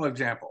a simple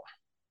example.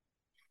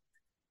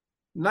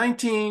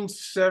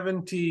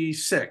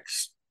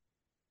 1976,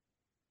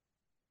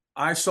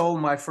 I sold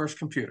my first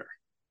computer.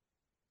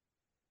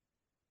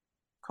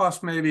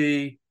 Cost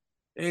maybe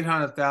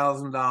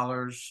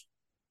 $800,000.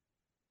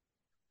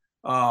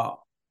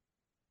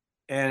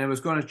 And it was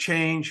going to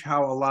change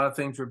how a lot of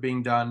things were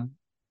being done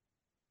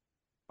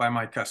by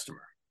my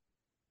customer.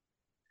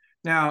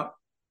 Now,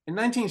 in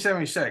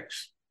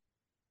 1976,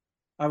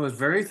 I was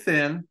very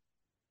thin.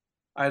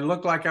 I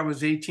looked like I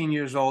was 18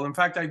 years old. In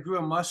fact, I grew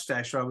a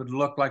mustache so I would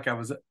look like I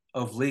was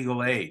of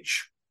legal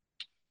age.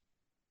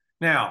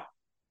 Now,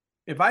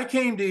 if I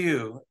came to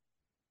you,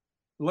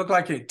 looked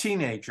like a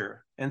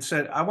teenager, and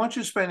said, I want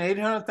you to spend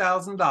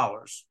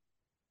 $800,000,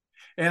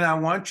 and I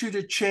want you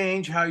to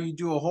change how you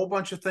do a whole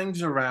bunch of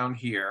things around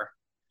here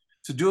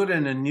to do it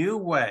in a new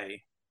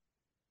way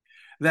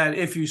that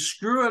if you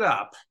screw it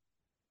up,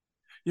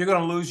 you're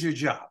going to lose your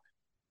job.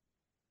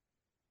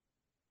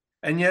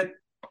 And yet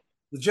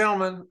the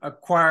gentleman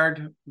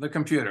acquired the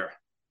computer.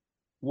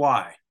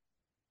 Why?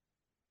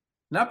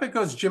 Not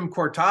because Jim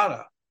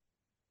Cortada,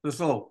 this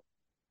little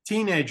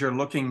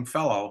teenager-looking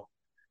fellow,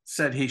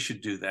 said he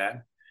should do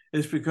that.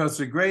 It's because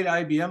the great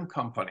IBM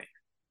company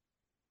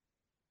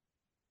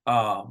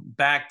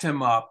backed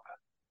him up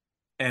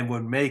and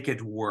would make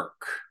it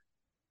work.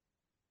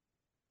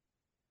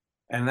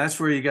 And that's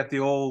where you get the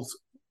old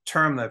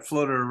term that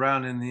floated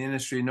around in the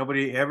industry.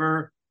 Nobody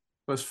ever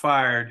was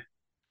fired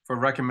for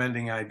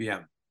recommending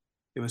IBM.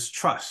 It was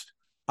trust.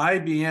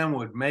 IBM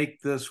would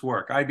make this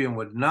work. IBM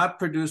would not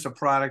produce a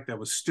product that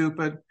was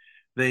stupid.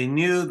 They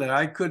knew that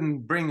I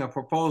couldn't bring a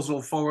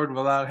proposal forward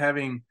without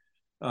having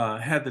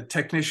had the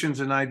technicians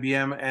in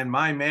IBM and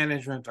my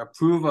management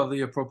approve of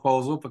the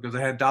proposal, because they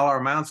had dollar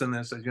amounts in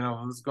this that,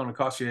 this is going to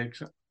cost you,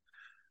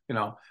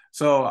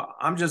 So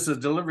I'm just a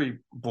delivery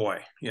boy,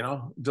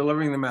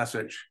 delivering the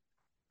message.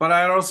 But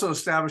I also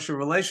established a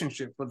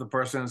relationship with the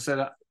person and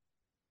said,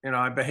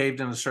 I behaved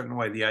in a certain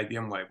way, the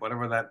IBM way,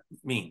 whatever that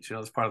means,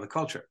 it's part of the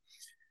culture.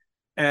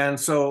 And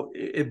so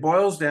it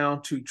boils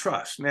down to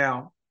trust.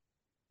 Now,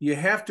 you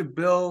have to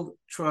build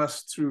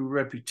trust through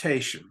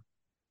reputation,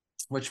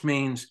 which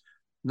means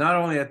not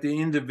only at the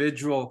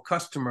individual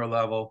customer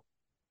level,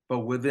 but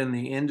within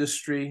the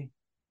industry,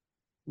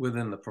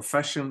 within the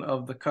profession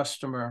of the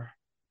customer,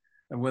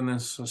 and within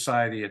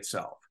society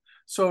itself.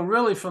 So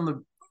really, from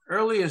the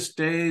earliest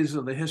days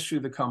of the history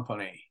of the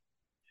company,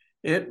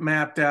 it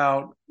mapped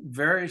out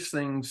various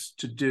things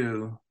to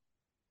do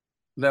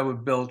that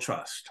would build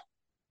trust.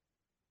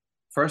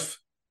 First,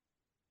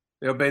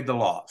 they obeyed the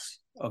laws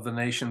of the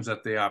nations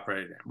that they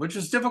operated in, which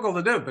is difficult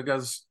to do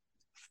because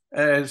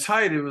at its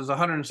height, it was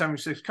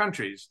 176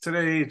 countries.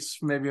 Today, it's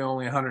maybe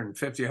only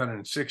 150,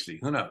 160,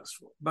 who knows?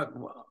 But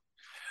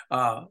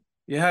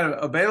you had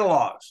to obey the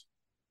laws.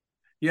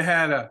 You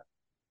had to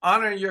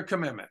honor your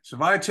commitments.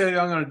 If I tell you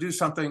I'm going to do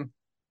something,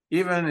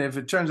 even if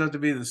it turns out to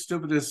be the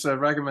stupidest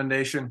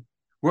recommendation,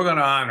 we're going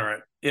to honor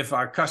it if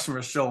our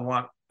customers still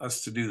want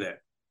us to do that.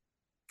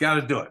 Got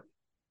to do it.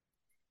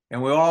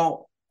 And we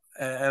all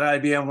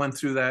at IBM went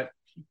through that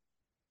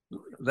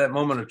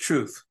moment of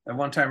truth at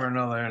one time or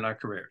another in our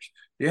careers.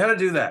 You had to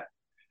do that.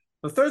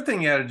 The third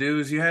thing you had to do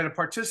is you had to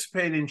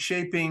participate in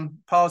shaping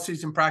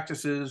policies and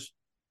practices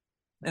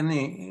in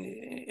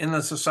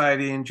the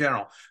society in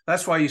general.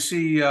 That's why you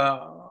see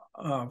for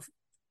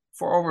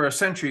over a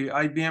century,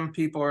 IBM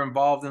people are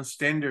involved in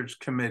standards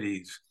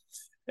committees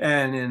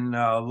and in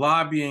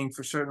lobbying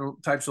for certain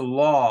types of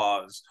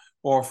laws,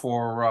 or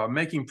for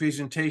making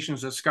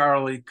presentations at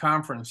scholarly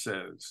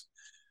conferences,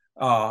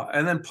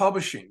 and then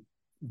publishing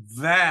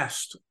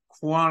vast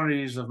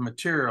quantities of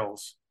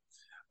materials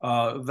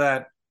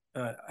that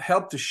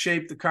help to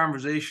shape the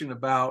conversation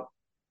about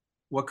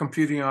what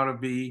computing ought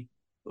to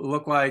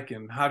look like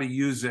and how to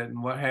use it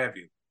and what have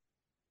you.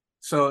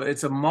 So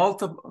it's a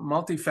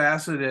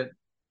multifaceted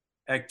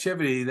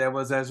activity that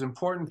was as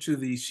important to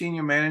the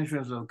senior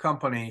management of the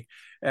company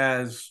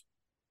as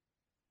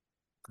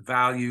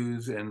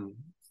values and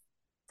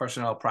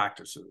personnel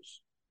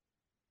practices.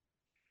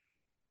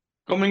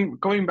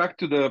 Coming back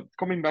to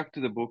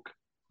the book,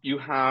 you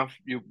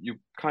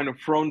kind of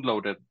front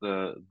loaded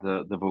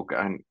the book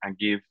and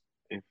give,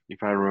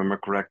 if I remember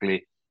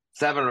correctly,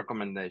 7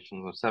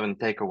 recommendations or 7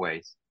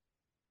 takeaways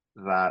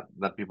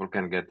that people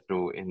can get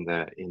through in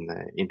the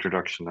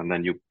introduction, and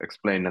then you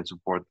explain and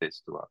support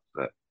this throughout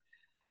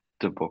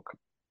the book.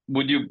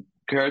 Would you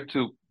care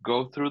to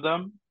go through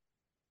them?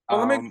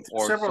 Well, let me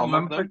or several some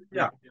of them?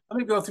 Yeah, let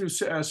me go through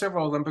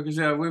several of them because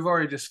we've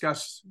already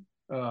discussed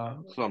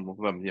some of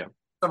them. Yeah.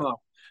 Some of them.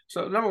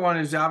 So number one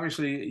is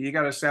obviously you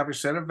got to establish a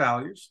set of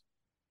values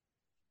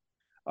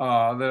that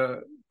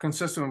are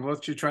consistent with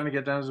what you're trying to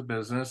get done as a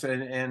business.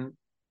 And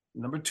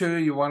number two,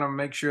 you want to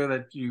make sure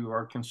that you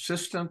are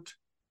consistent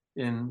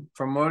in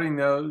promoting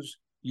those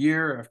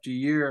year after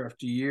year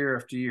after year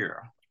after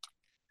year.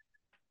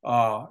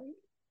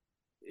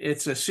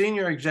 It's a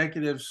senior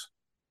executive's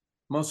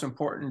most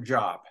important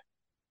job.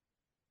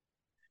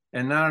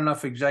 And not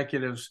enough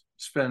executives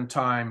spend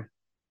time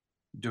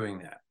doing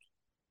that.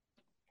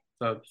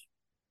 So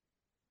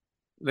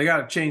they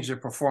got to change their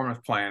performance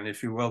plan,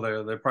 if you will,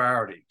 their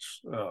priorities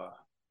to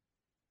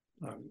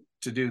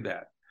do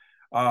that.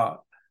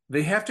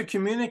 They have to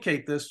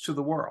communicate this to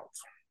the world.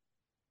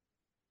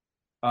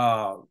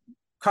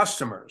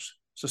 Customers,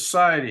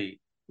 society,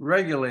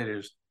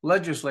 regulators,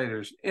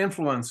 legislators,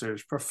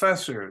 influencers,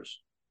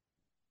 professors.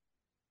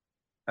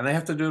 And they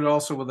have to do it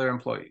also with their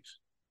employees.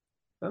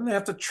 Then they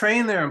have to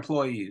train their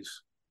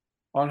employees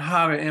on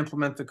how to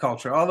implement the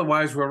culture.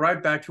 Otherwise, we're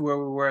right back to where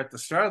we were at the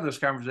start of this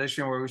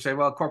conversation, where we say,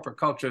 well, corporate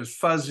culture is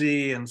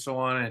fuzzy and so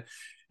on, and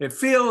it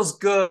feels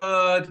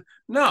good.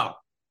 No,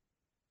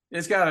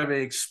 it's got to be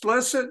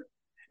explicit,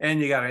 and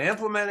you got to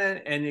implement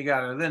it, and you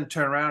got to then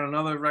turn around.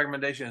 Another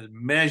recommendation is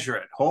measure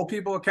it. Hold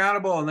people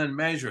accountable and then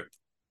measure it.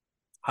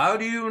 How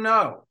do you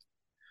know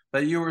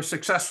that you were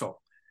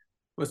successful?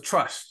 With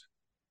trust.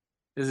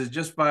 Is it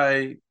just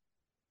by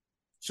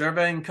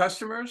surveying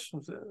customers?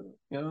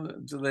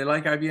 Do they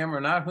like IBM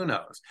or not? Who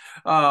knows?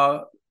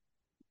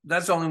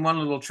 That's only one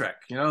little trick.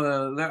 There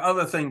are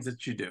other things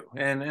that you do,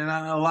 and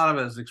a lot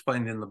of it is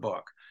explained in the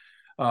book.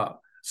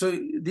 So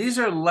these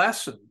are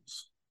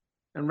lessons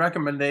and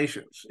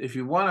recommendations. If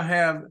you want to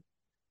have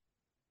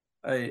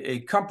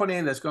a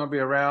company that's going to be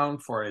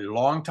around for a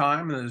long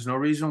time, and there's no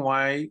reason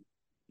why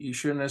you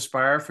shouldn't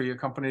aspire for your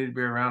company to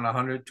be around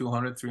 100,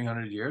 200,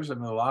 300 years. I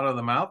mean, a lot of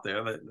them out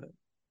there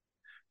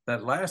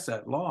that last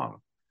that long,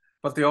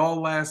 but they all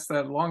last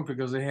that long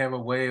because they have a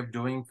way of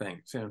doing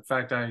things. In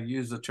fact, I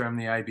use the term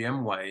the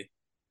IBM way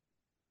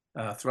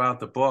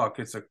throughout the book.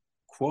 It's a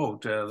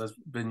quote that's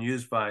been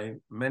used by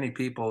many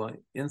people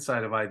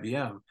inside of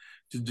IBM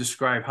to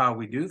describe how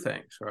we do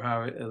things or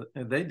how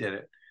they did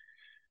it.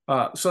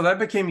 So that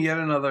became yet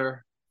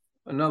another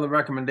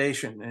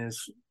recommendation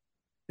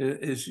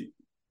is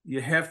you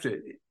have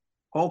to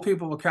hold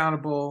people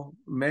accountable,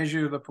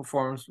 measure the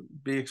performance,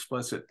 be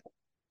explicit.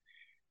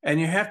 And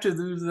you have to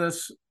do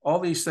all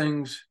these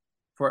things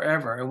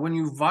forever. And when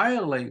you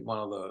violate one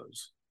of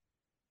those,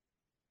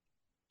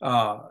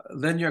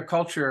 then your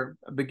culture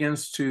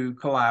begins to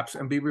collapse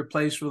and be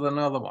replaced with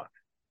another one.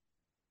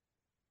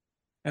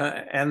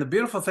 And the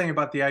beautiful thing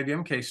about the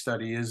IBM case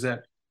study is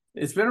that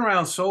it's been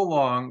around so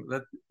long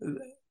that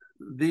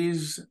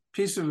these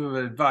pieces of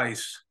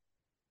advice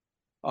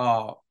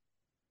were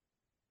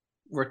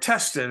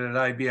tested at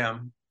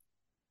IBM,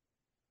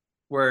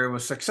 where it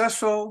was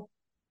successful,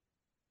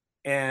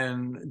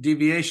 and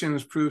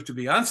deviations proved to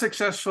be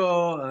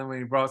unsuccessful. And then when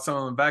you brought some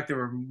of them back, they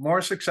were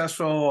more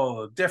successful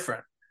or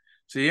different.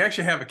 So you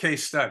actually have a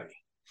case study.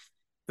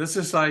 This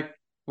is like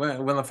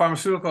when the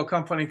pharmaceutical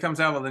company comes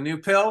out with a new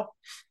pill.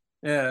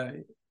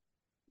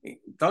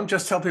 Don't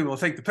just tell people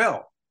to take the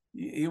pill.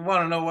 You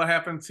want to know what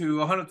happened to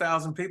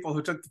 100,000 people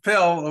who took the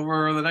pill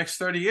over the next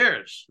 30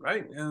 years,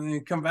 right? And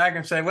you come back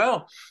and say,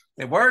 well,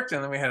 it worked,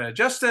 and then we had to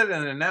adjust it,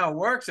 and then now it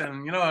works,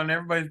 and and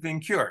everybody's being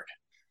cured.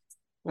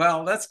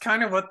 Well, that's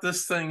kind of what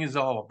this thing is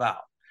all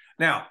about.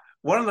 Now,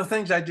 one of the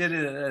things I did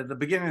at the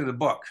beginning of the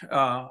book,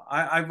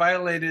 I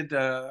violated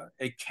a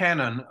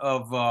canon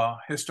of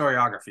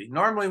historiography.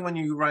 Normally, when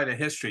you write a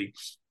history,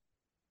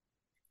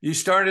 you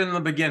start in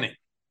the beginning.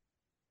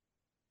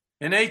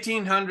 In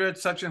 1800,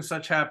 such and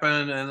such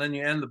happened, and then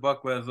you end the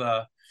book with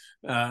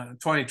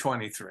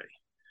 2023.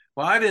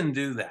 Well, I didn't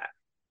do that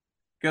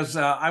because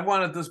I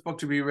wanted this book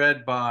to be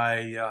read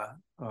by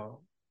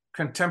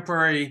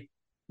contemporary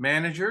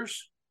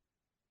managers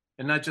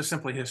and not just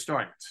simply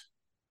historians.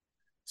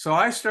 So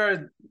I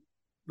started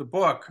the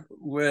book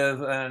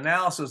with an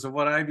analysis of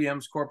what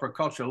IBM's corporate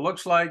culture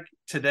looks like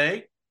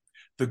today,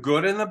 the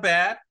good and the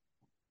bad.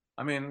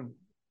 I mean,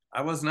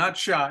 I was not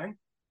shy.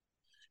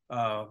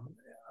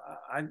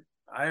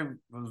 I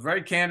was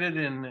very candid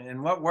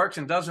in what works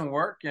and doesn't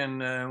work,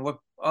 and what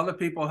other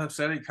people have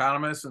said,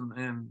 economists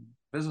and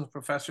business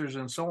professors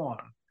and so on.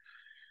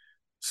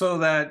 So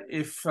that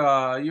if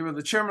you were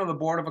the chairman of the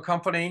board of a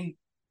company,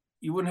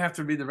 you wouldn't have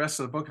to read the rest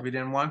of the book if you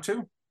didn't want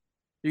to.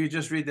 You could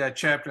just read that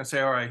chapter and say,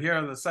 all right, here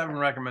are the 7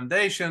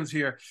 recommendations.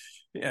 Here's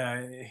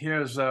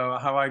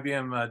how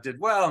IBM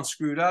did well and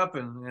screwed up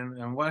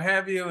and what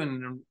have you,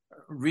 and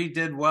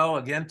redid well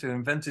again to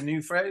invent a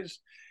new phrase.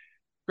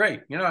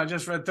 Great. I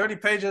just read 30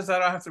 pages. I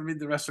don't have to read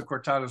the rest of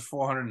Cortada's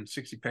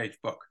 460-page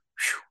book.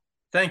 Whew.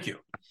 Thank you.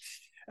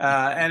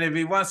 And if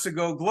he wants to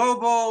go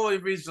global, he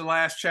reads the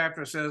last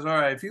chapter, says, all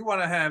right, if you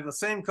want to have the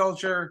same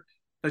culture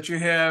that you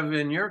have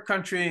in your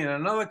country, in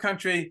another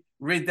country,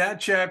 read that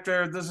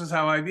chapter. This is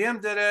how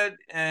IBM did it,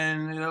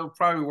 and it'll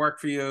probably work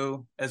for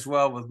you as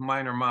well with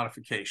minor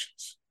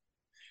modifications.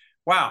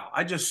 Wow.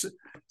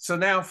 So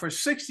now for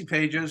 60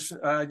 pages,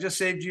 I just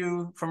saved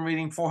you from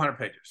reading 400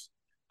 pages.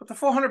 But the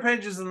 400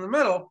 pages in the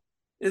middle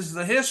is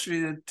the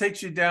history that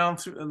takes you down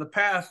through the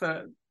path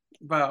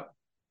about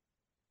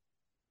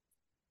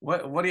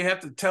what do you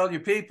have to tell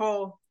your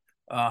people,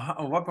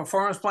 what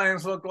performance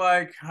plans look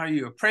like, how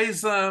you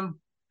appraise them,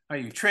 how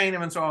you train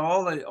them, and so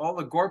on, all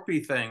the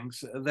gorpy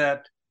things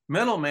that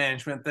middle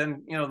management,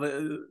 then,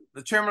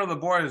 the chairman of the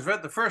board has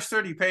read the first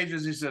 30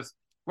 pages. He says,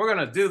 we're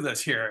going to do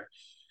this here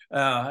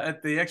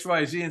at the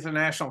XYZ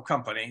International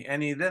Company.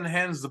 And he then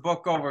hands the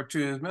book over to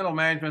his middle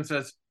management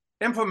and says,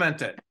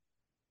 implement it.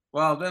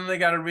 Well, then they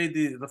got to read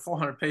the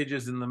 400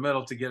 pages in the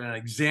middle to get an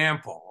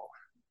example,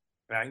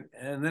 right?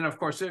 And then, of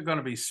course, they're going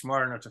to be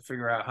smart enough to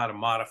figure out how to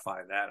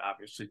modify that,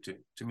 obviously,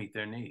 to meet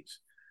their needs.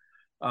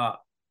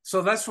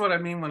 So that's what I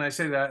mean when I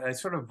say that I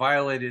sort of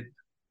violated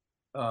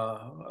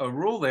a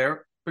rule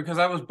there, because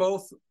I was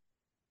both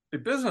a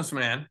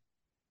businessman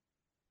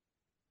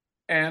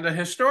and a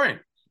historian.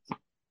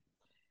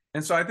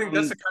 And so I think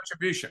that's a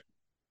contribution.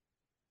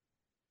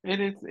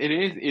 It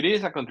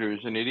is a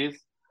contribution. It is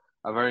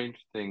a very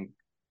interesting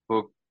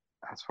book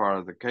as far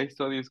as the case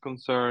study is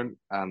concerned,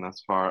 and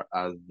as far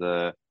as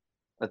the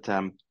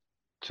attempt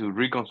to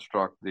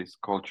reconstruct this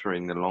culture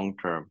in the long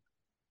term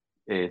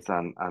is,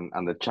 and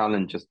the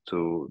challenges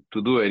to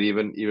do it,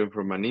 even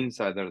from an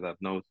insider that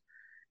knows,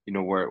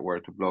 where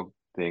to block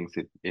things.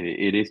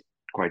 It is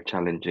quite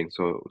challenging.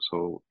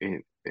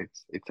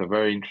 It's a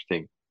very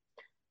interesting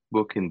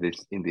book in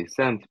this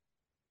sense.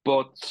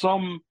 But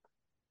some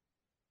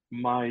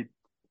might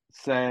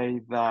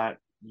say that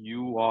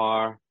you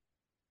are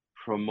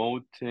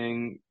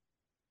promoting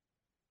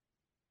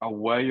a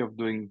way of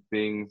doing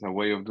things, a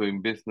way of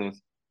doing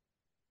business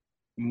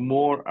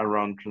more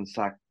around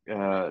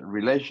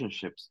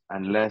relationships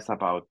and less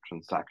about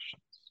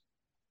transactions.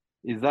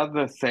 Is that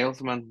the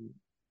salesman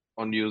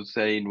on you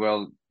saying,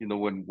 well,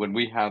 when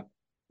we had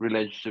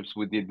relationships,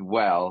 we did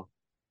well,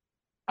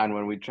 and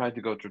when we tried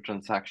to go to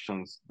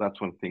transactions,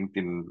 that's when things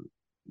didn't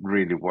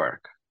really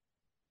work?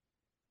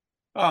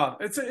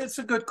 It's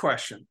a good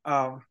question.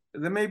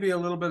 There may be a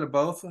little bit of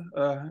both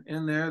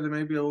in there. There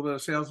may be a little bit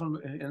of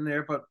salesman in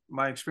there, but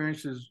my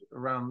experience is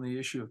around the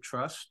issue of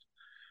trust.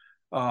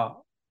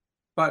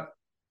 But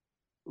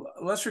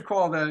let's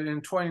recall that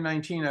in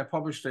 2019, I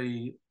published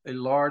a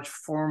large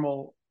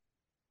formal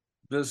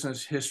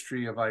business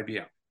history of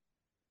IBM,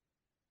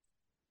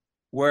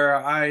 where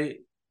I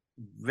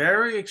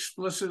very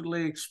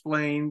explicitly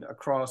explained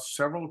across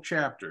several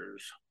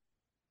chapters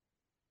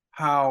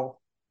how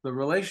the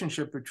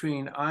relationship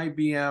between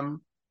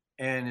IBM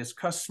and its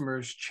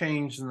customers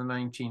changed in the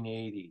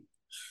 1980s.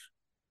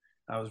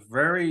 I was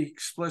very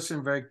explicit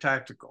and very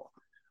tactical.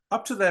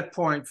 Up to that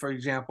point, for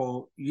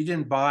example, you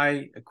didn't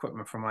buy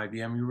equipment from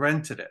IBM, you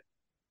rented it.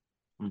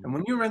 Mm-hmm. And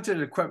when you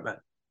rented equipment,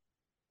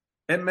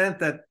 it meant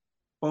that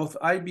both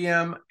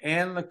IBM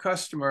and the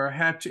customer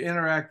had to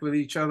interact with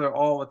each other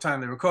all the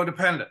time. They were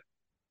codependent.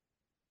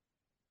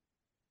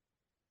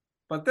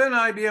 But then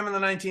IBM in the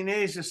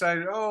 1980s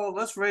decided,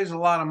 let's raise a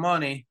lot of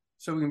money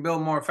so we can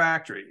build more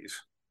factories.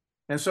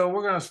 And so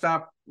we're going to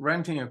stop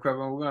renting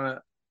equipment. We're going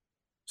to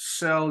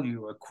sell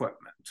you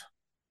equipment.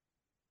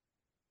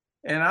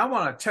 And I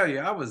want to tell you,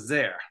 I was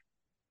there.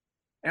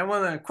 And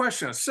within a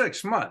question of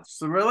 6 months,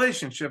 the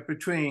relationship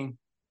between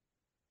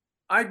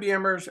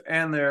IBMers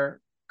and their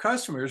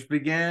customers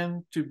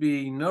began to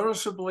be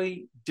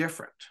noticeably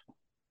different.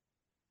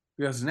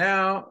 Because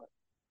now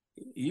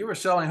you were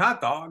selling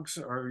hot dogs,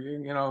 or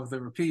if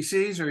there were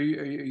PCs, or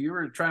you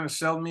were trying to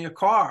sell me a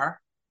car,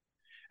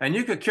 and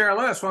you could care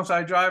less once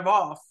I drive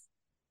off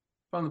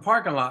from the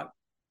parking lot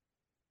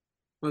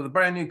with a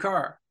brand new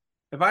car.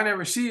 If I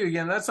never see you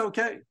again, that's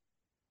okay.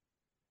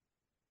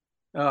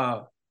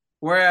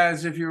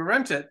 Whereas if you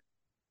rent it,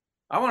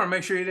 I want to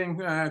make sure you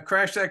didn't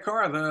crash that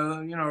car,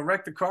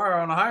 wreck the car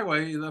on the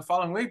highway the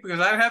following week, because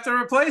I'd have to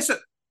replace it.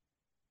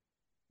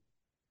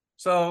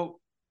 So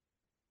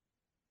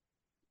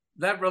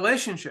that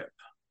relationship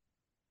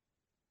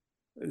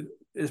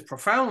is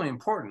profoundly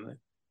important.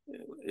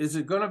 Is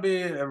it going to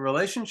be a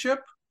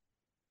relationship,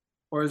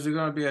 or is it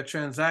going to be a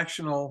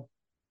transactional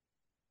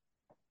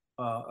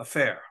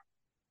affair?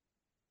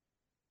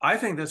 I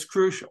think that's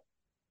crucial,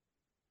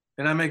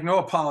 and I make no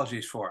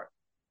apologies for it.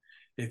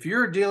 If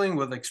you're dealing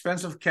with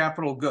expensive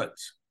capital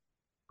goods,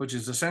 which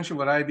is essentially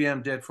what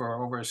IBM did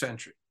for over a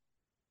century,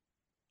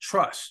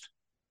 trust,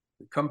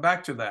 come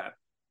back to that,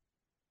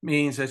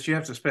 means that you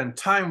have to spend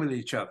time with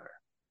each other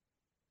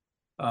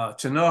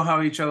to know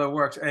how each other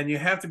works, and you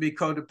have to be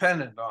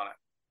codependent on it.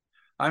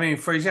 I mean,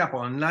 for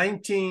example, in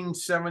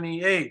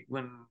 1978,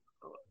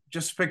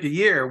 just to pick a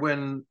year,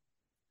 when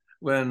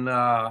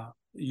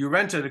you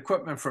rented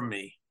equipment from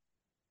me,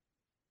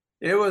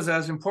 it was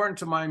as important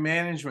to my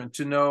management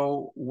to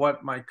know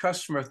what my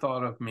customer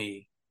thought of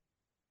me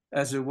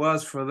as it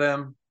was for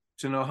them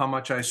to know how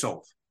much I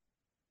sold.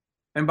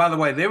 And by the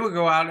way, they would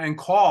go out and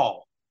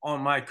call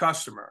on my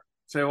customer,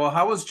 say, well,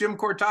 how was Jim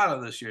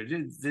Cortada this year?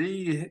 Did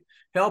he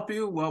help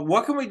you? Well,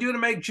 what can we do to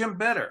make Jim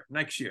better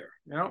next year?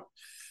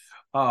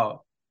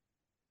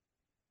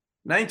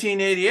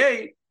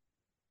 1988,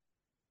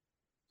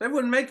 they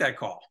wouldn't make that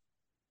call.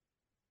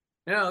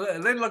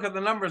 They'd look at the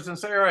numbers and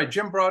say, all right,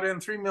 Jim brought in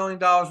 $3 million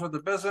worth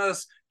of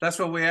business. That's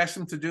what we asked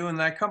him to do in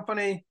that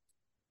company.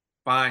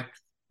 Fine,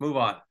 move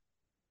on.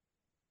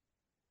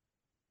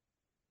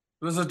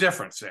 There's a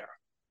difference there.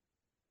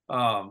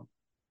 Now,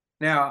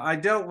 I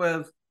dealt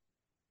with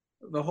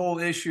the whole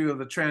issue of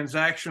the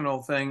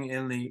transactional thing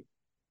in the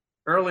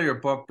earlier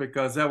book,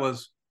 because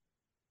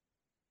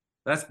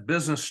that's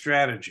business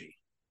strategy.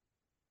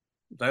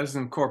 That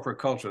isn't corporate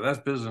culture. That's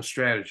business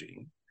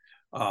strategy.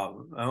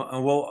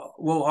 And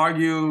we'll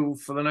argue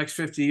for the next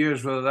 50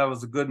 years whether that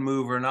was a good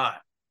move or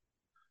not.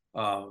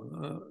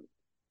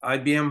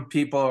 IBM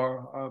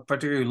people,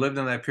 particularly lived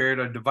in that period,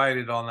 are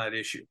divided on that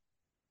issue.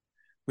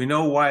 We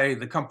know why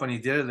the company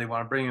did it. They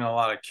want to bring in a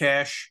lot of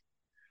cash.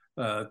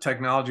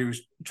 Technology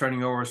was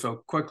turning over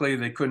so quickly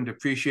they couldn't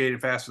depreciate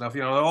it fast enough.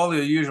 All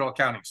the usual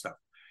accounting stuff.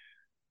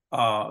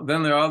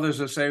 Then there are others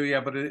that say,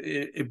 yeah, but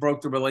it broke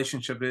the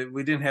relationship.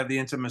 We didn't have the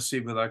intimacy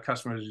with our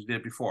customers as we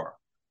did before.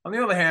 On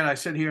the other hand, I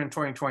sit here in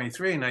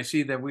 2023 and I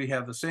see that we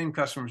have the same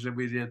customers that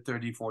we did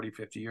 30, 40,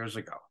 50 years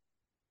ago.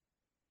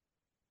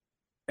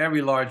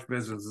 Every large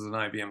business is an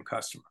IBM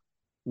customer.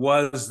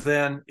 Was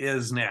then,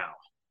 is now.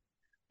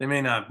 They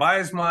may not buy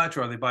as much,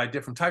 or they buy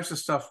different types of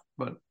stuff,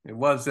 but it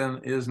was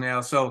then, is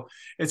now. So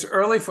it's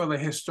early for the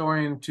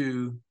historian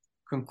to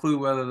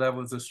conclude whether that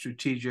was a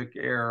strategic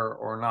error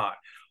or not.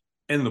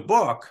 In the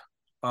book,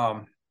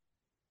 in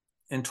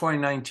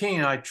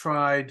 2019, I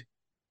tried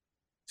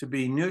to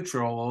be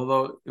neutral,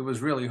 although it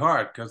was really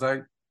hard because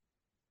I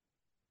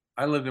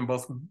lived in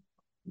both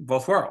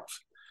worlds.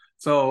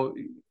 So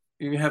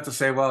you have to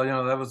say, well,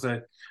 that was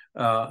a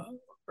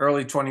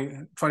early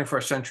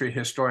 21st century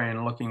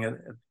historian looking at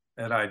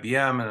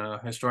IBM, and a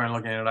historian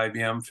looking at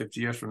IBM 50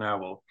 years from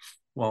now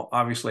will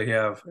obviously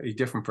have a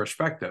different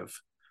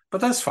perspective. But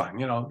that's fine.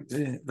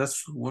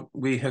 That's what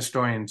we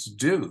historians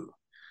do.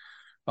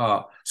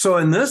 So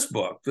in this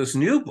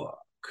new book,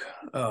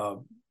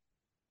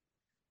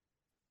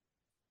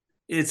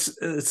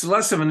 it's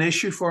less of an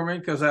issue for me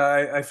because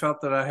I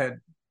felt that I had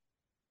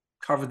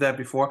covered that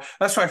before.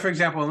 That's why, for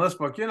example, in this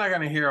book, you're not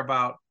going to hear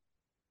about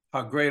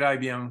how great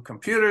IBM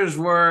computers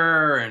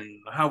were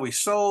and how we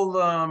sold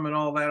them and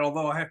all that,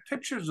 although I have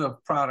pictures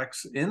of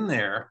products in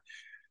there,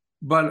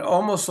 but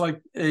almost like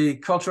a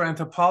cultural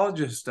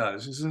anthropologist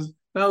does. He says,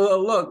 now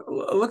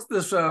look at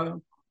this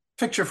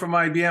picture from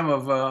IBM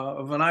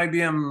of an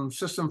IBM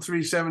System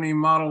 370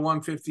 Model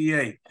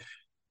 158.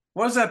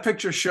 What does that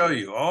picture show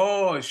you?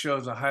 Oh, it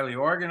shows a highly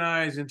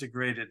organized,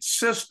 integrated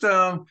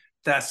system.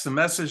 That's the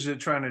message they're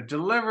trying to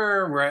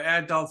deliver. We're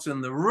adults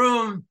in the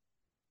room.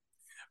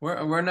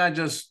 We're not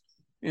just,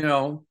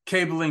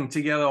 cabling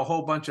together a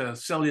whole bunch of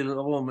silly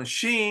little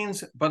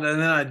machines. But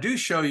then I do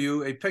show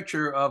you a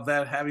picture of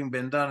that having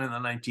been done in the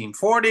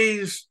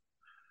 1940s,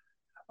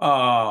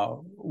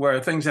 where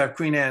things have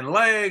Queen Anne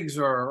legs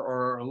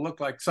or look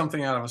like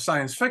something out of a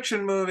science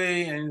fiction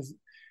movie, and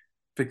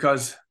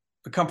because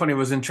the company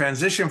was in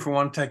transition from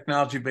one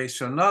technology base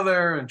to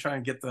another and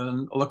trying to get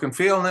the look and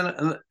feel.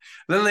 And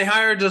then they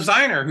hire a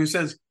designer who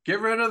says,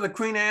 get rid of the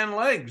Queen Anne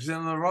legs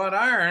and the wrought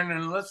iron,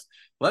 and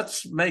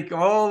let's make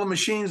all the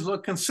machines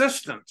look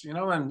consistent,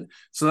 and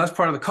so that's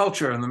part of the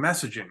culture and the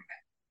messaging.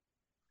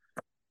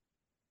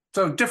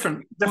 So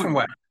different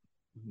way.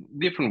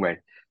 Different way.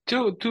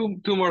 Two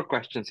more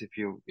questions, if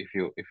you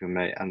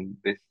may, and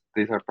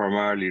these are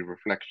primarily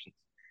reflections.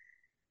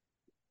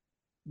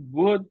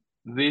 Would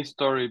this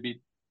story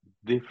be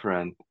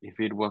different if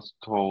it was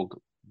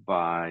told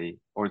by,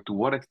 or to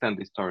what extent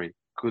the story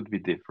could be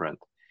different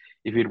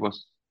if it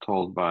was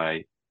told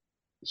by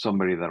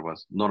somebody that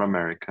was not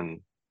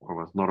American or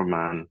was not a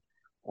man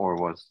or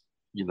was,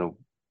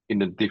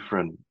 in a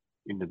different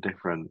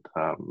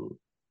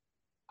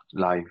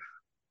life?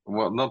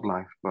 Well, not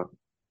life, but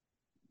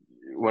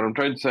what I'm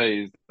trying to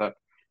say is that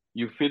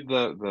you fit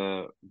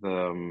the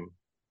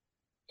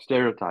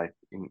stereotype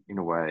in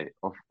a way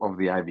of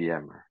the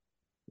IBMer.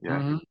 Yeah.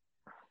 Mm-hmm.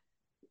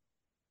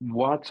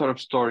 What sort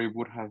of story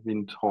would have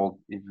been told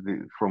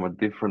from a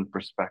different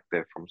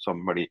perspective from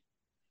somebody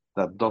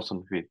that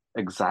doesn't fit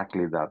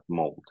exactly that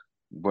mold,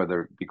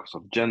 whether because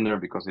of gender,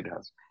 because it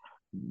has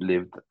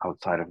lived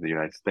outside of the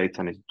United States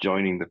and is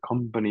joining the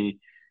company,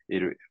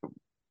 that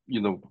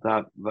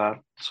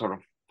sort of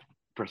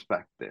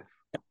perspective.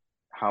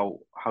 How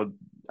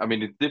I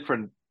mean, it's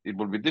different. It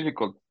will be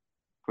difficult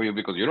for you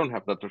because you don't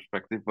have that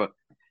perspective, but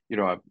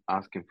I'm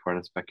asking for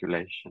a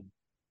speculation.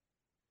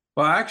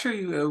 Well,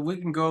 actually, we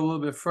can go a little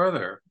bit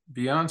further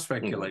beyond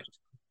speculation,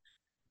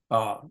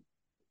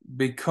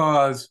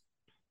 because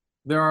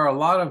there are a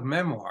lot of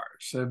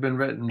memoirs that have been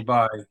written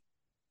by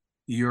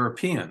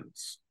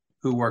Europeans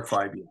who work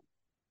for IBM.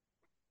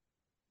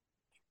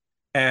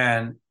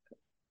 And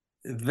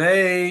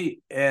they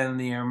and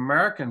the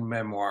American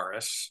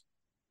memoirists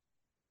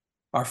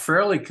are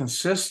fairly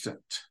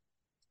consistent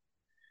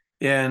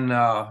in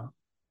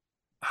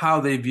how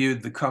they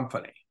viewed the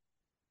company.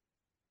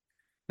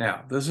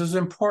 Now, this is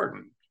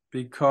important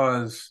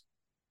because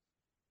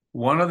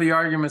one of the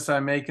arguments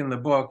I make in the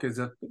book is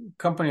that the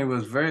company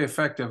was very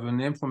effective in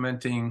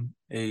implementing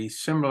a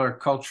similar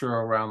culture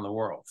around the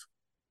world.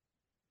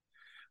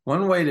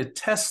 One way to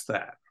test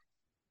that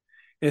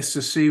is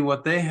to see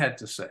what they had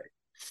to say.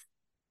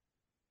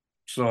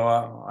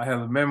 So I have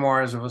the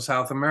memoirs of a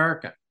South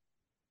American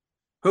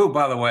who,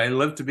 by the way,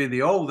 lived to be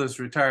the oldest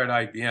retired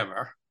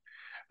IBMer.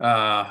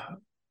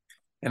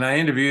 And I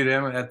interviewed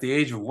him at the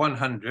age of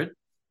 100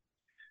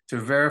 to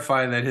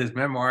verify that his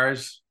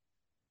memoirs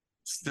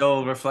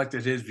still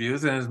reflected his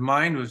views, and his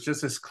mind was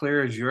just as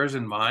clear as yours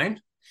and mine.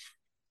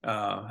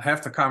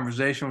 Half the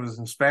conversation was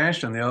in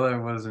Spanish and the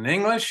other was in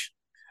English.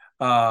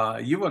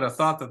 You would have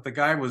thought that the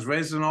guy was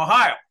raised in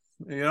Ohio.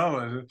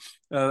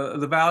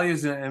 The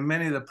values and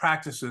many of the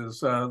practices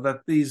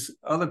that these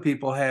other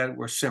people had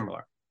were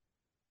similar.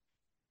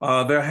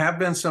 There have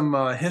been some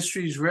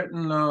histories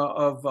written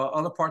of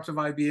other parts of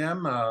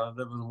IBM.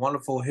 There was a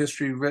wonderful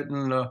history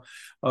written of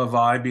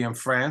IBM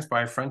France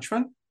by a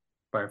Frenchman,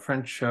 by a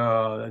French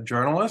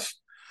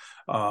journalist.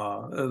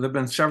 There have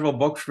been several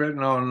books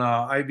written on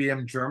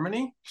IBM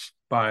Germany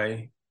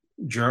by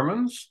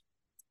Germans.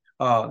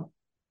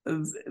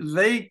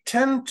 They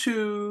tend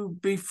to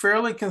be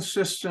fairly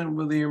consistent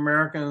with the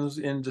Americans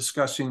in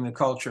discussing the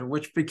culture,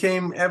 which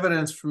became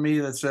evidence for me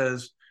that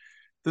says,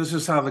 this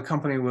is how the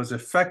company was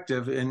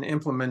effective in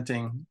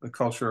implementing the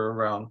culture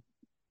around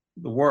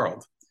the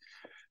world.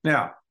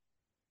 Now,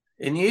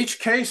 In each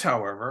case,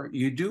 however,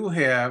 you do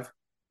have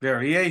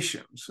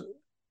variations,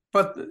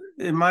 but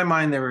in my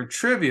mind, they were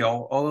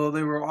trivial, although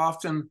they were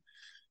often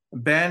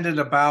banded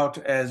about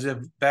as if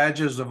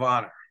badges of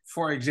honor.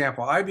 For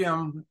example,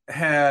 IBM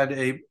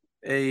had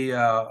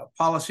a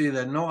policy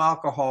that no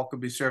alcohol could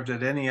be served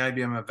at any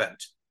IBM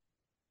event.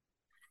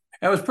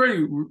 It was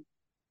pretty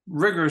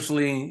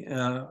rigorously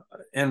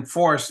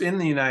enforced in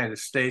the United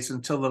States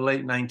until the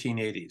late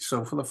 1980s,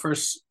 so for the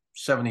first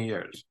 70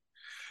 years.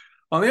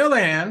 On the other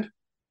hand,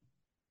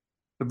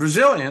 the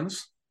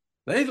Brazilians,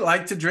 they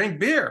like to drink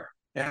beer.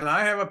 And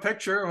I have a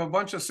picture of a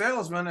bunch of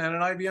salesmen at an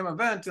IBM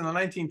event in the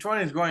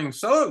 1920s going,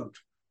 salute,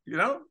 you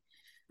know?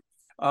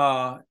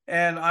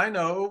 And I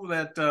know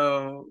that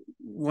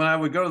when I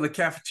would go to the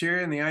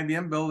cafeteria in the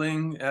IBM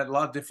building at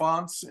La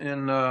Défense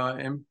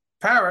in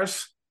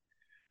Paris,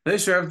 they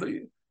served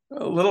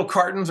little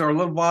cartons or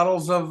little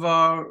bottles of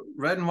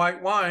red and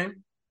white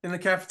wine in the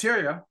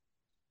cafeteria,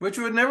 which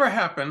would never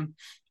happen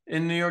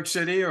in New York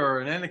City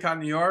or in Endicott,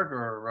 New York,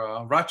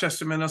 or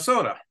Rochester,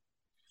 Minnesota.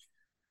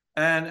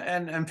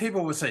 And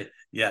people would say,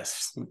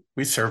 yes,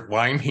 we serve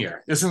wine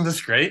here. Isn't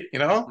this great? You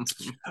know,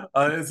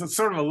 it's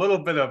sort of a little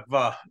bit of,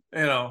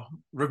 you know,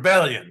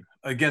 rebellion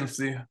against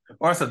the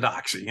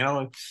orthodoxy. You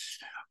know,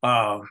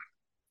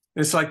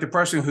 it's like the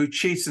person who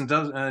cheats and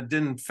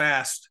didn't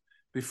fast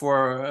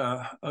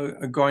before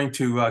going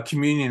to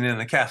communion in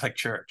the Catholic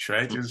Church,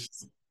 right?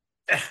 Just,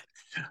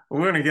 we're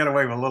going to get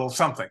away with a little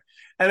something.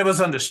 And it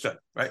was understood,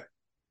 right?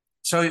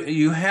 So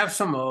you have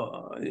some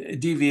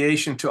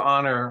deviation to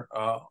honor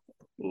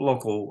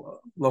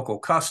local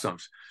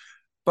customs,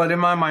 but in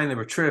my mind, they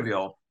were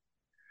trivial.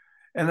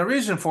 And the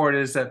reason for it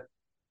is that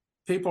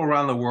people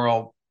around the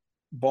world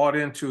bought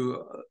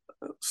into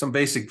some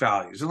basic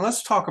values. And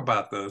let's talk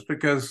about those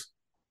because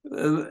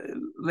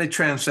they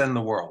transcend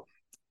the world.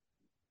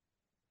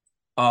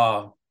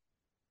 You're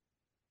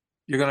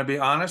going to be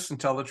honest and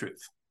tell the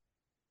truth.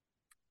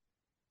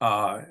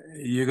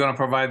 You're going to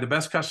provide the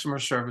best customer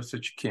service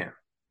that you can.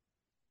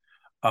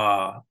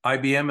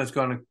 IBM is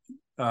going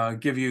to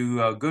give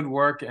you good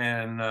work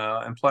and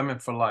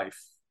employment for life.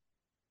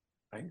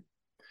 Right?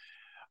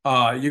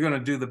 You're going to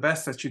do the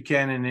best that you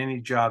can in any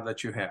job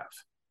that you have.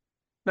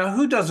 Now,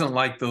 who doesn't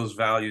like those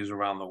values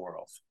around the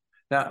world?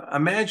 Now,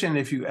 imagine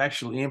if you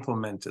actually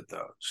implemented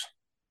those.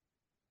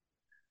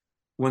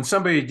 When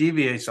somebody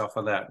deviates off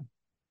of that,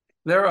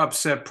 they're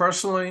upset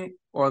personally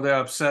or they're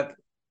upset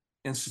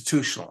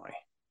institutionally,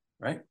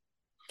 right?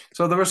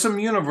 So there were some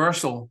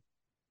universal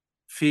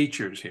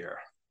features here.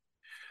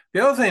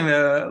 The other thing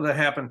that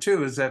happened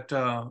too is that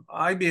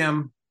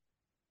IBM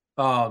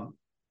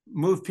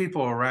moved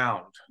people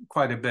around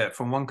quite a bit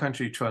from one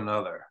country to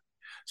another.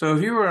 So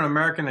if you were an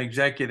American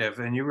executive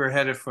and you were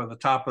headed for the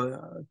top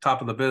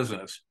of the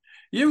business,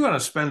 you're going to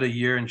spend a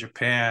year in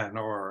Japan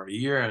or a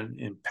year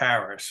in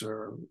Paris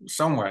or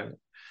somewhere,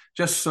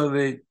 just so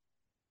that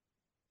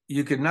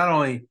you could not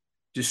only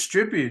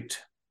distribute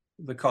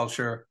the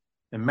culture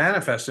and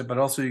manifest it, but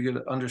also you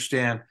could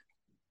understand,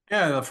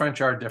 yeah, the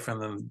French are different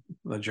than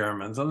the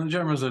Germans, and the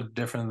Germans are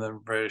different than the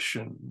British,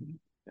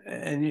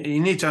 and you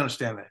need to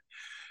understand that.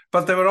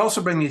 But they would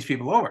also bring these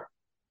people over.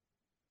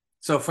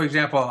 So, for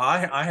example,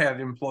 I had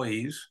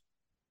employees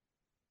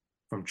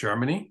from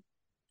Germany,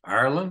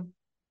 Ireland,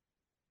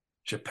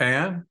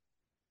 Japan,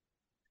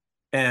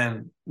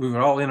 and we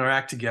would all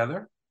interact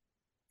together.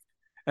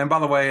 And by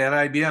the way, at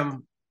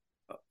IBM,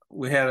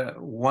 we had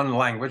one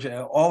language.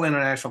 All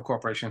international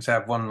corporations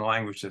have one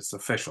language that's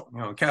official. You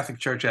know, Catholic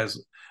Church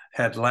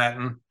had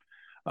Latin.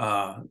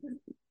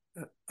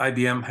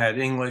 IBM had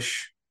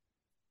English.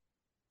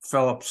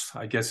 Philips,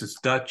 I guess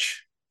it's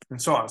Dutch, and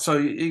so on. So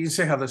you can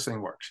see how this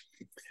thing works.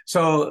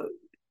 So,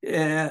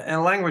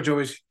 and language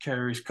always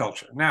carries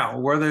culture. Now,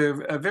 were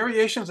there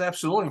variations?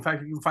 Absolutely. In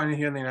fact, you can find it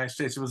here in the United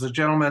States. It was a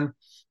gentleman,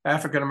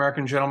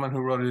 African-American gentleman,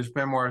 who wrote his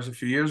memoirs a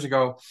few years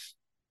ago,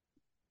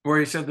 where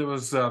he said there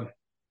was,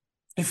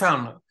 he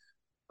found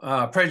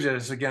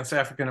prejudice against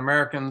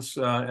African-Americans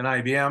in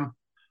IBM.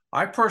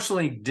 I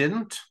personally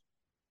didn't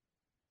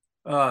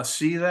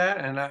see that,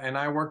 and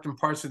I worked in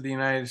parts of the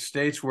United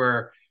States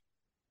where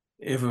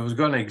if it was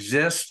going to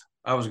exist,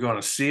 I was going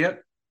to see it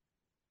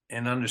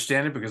and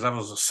understand it because I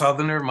was a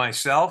Southerner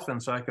myself,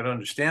 and so I could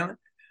understand it.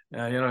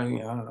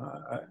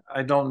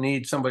 I don't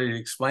need somebody to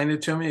explain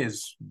it to me.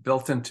 It's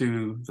built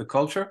into the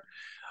culture.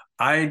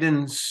 I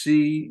didn't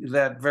see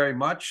that very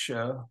much.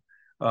 It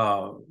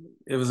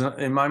was,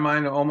 in my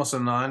mind, almost a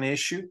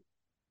non-issue.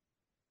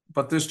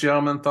 But this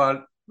gentleman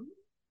thought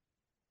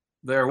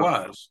there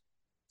was.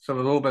 So a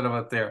little bit of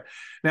it there.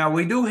 Now,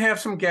 we do have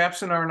some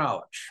gaps in our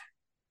knowledge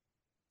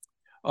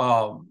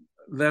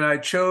that I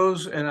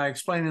chose, and I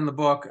explain in the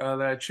book,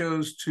 that I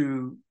chose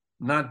to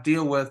not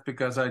deal with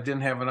because I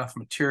didn't have enough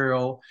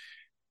material.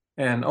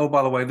 And oh,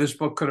 by the way, this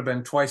book could have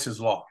been twice as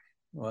long.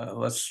 Well,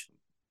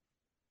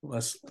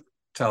 let's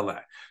tell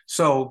that.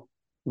 So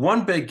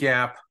one big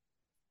gap,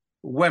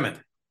 women,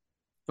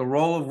 the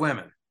role of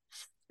women.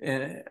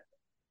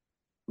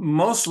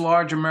 Most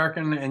large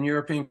American and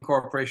European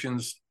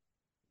corporations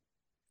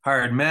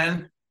hired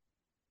men,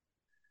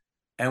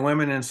 and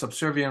women in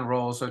subservient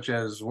roles such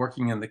as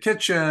working in the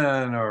kitchen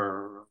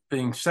or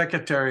being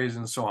secretaries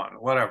and so on,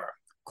 whatever,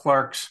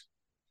 clerks.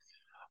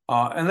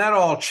 And that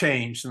all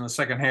changed in the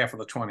second half of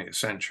the 20th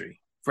century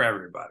for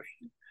everybody.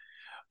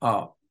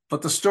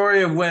 But the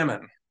story of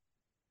women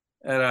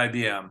at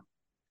IBM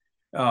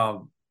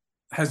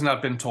has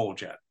not been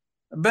told yet.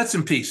 Bits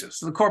and pieces.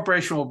 The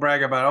corporation will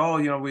brag about, oh,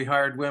 you know, we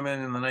hired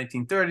women in the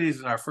 1930s,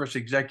 and our first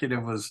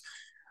executive was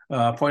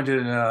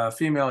appointed, a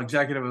female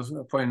executive was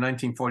appointed in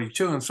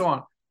 1942, and so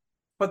on.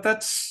 But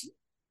that's,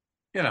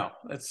 you know,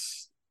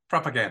 it's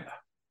propaganda.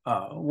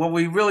 What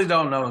we really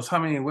don't know is how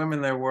many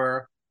women there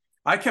were.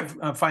 I kept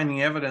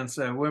finding evidence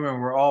that women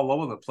were all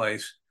over the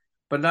place,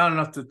 but not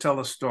enough to tell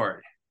the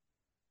story.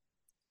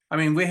 I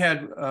mean, we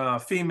had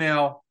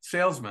female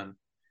salesmen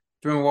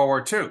during World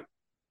War II.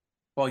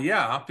 Well,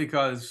 yeah,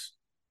 because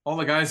all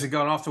the guys had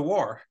gone off to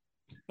war,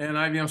 and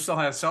IBM still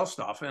had to sell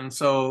stuff. And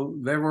so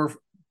there were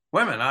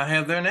women. I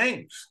have their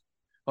names.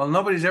 Well,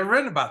 nobody's ever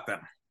written about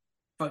them.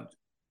 But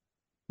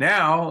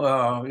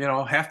now, you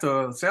know, half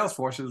the sales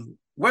force is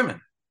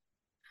women.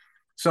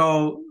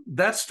 So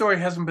that story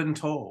hasn't been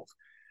told.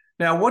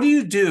 Now, what do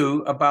you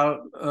do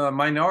about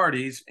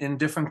minorities in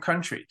different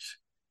countries?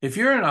 If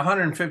you're in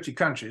 150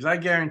 countries, I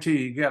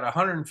guarantee you get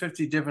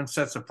 150 different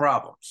sets of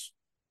problems.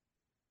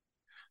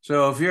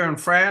 So if you're in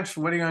France,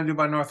 what are you going to do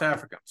about North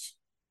Africans,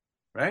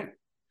 right?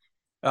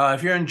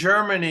 If you're in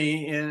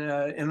Germany in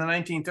the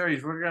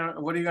 1930s,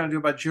 what are you going to do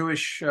about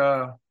Jewish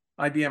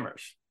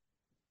IBMers?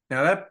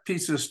 Now, that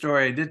piece of the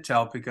story I did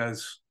tell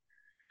because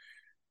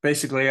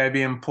basically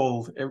IBM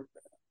pulled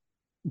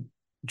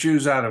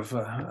Jews out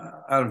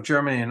of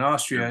Germany and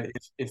Austria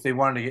if they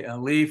wanted to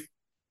leave.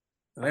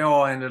 They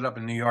all ended up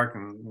in New York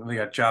and they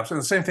got jobs. And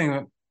the same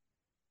thing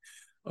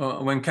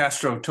when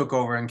Castro took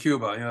over in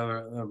Cuba. You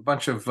know, a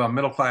bunch of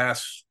middle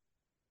class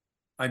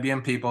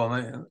IBM people,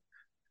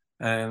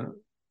 and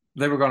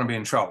they were going to be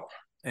in trouble,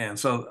 and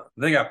so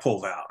they got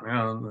pulled out. You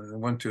know, they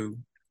went to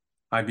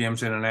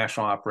IBM's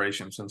international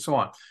operations and so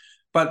on.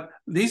 But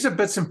these are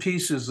bits and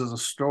pieces of the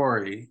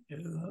story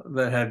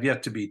that have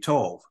yet to be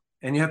told,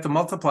 and you have to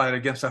multiply it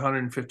against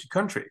 150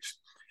 countries.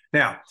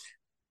 Now,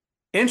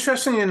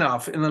 interestingly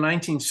enough, in the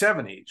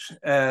 1970s,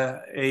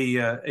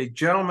 a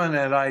gentleman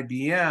at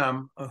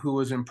IBM who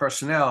was in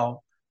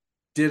personnel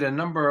did a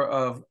number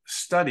of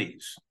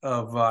studies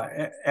of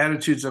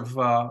attitudes of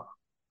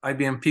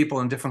IBM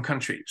people in different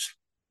countries.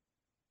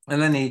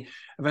 And then he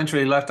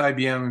eventually left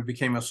IBM and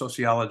became a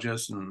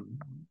sociologist and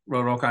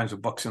wrote all kinds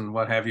of books and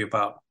what have you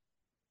about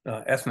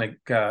ethnic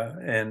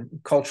and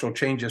cultural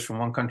changes from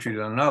one country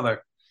to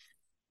another,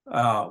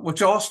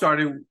 which all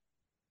started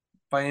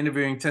by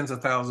interviewing tens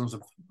of thousands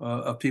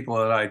of people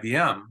at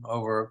IBM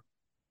over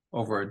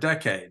a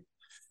decade.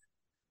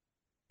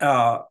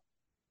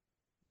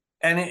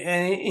 And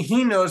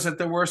he knows that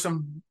there were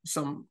some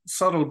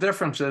subtle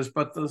differences,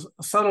 but the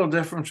subtle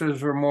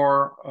differences were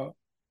more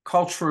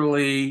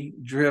culturally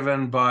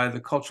driven by the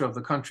culture of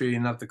the country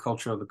and not the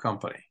culture of the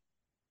company.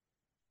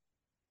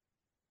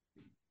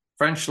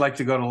 French like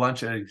to go to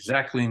lunch at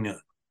exactly noon.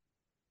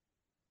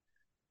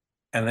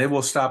 And they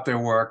will stop their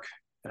work,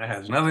 and it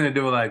has nothing to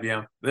do with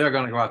IBM. They're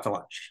going to go out to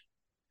lunch.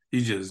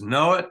 You just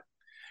know it.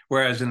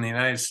 Whereas in the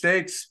United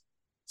States,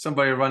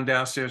 somebody will run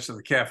downstairs to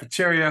the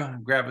cafeteria,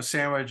 grab a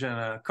sandwich and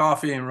a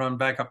coffee, and run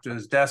back up to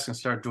his desk and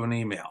start doing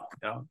email.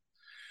 You know,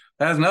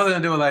 that has nothing to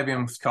do with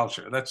IBM's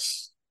culture.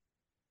 That's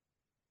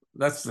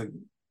the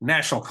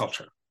national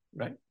culture,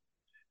 right?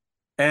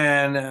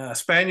 And a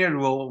Spaniard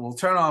will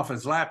turn off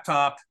his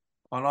laptop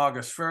on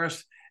August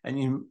 1st, and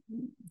you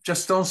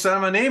just don't send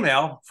him an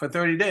email for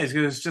 30 days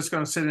because it's just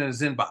going to sit in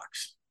his inbox.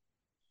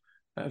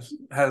 It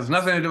has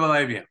nothing to do with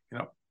IBM. You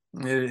know,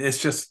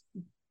 it's just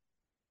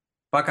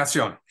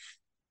vacación.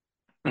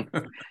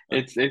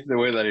 It's the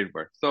way that it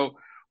works. So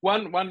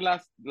one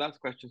last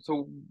question.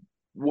 So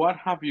what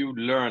have you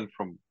learned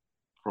from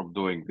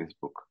doing this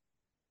book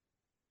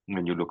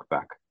when you look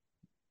back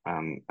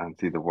and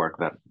see the work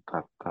that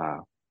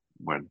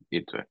went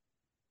into it?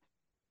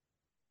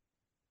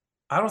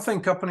 I don't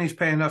think companies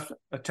pay enough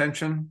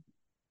attention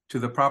to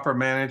the proper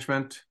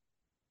management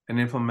and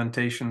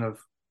implementation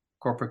of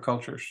corporate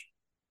cultures.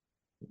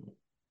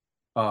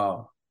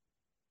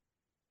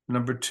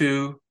 Number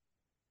two,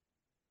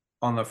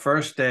 on the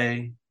first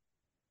day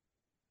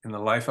in the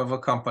life of a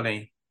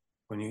company,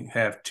 when you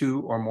have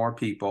two or more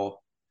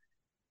people,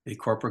 a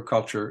corporate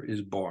culture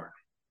is born.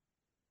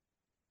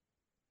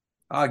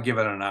 I'll give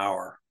it an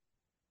hour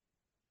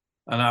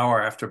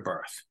after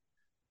birth.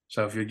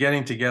 So if you're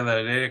getting together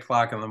at 8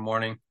 o'clock in the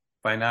morning,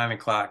 by 9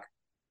 o'clock,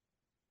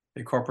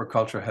 a corporate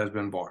culture has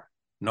been born.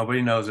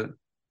 Nobody knows it,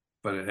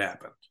 but it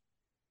happened.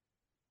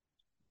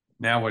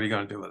 Now what are you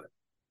going to do with it?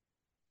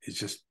 It's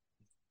just,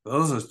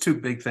 those are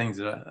two big things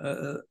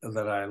that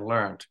I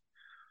learned.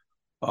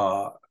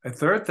 A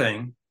third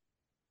thing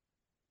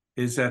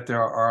is that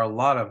there are a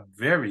lot of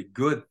very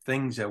good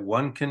things that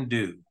one can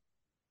do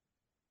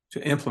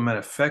to implement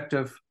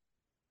effective,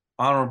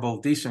 honorable,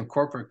 decent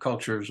corporate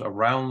cultures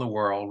around the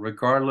world,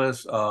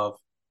 regardless of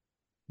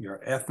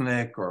your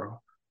ethnic or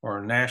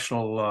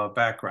national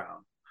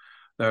background.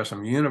 There are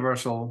some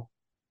universal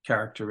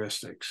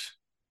characteristics.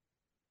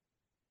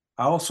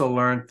 I also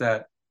learned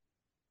that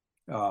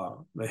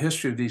the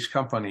history of these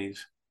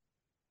companies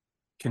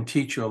can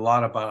teach you a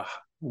lot about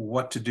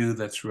what to do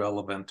that's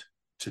relevant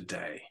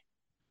today.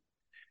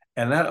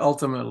 And that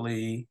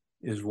ultimately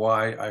is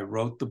why I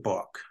wrote the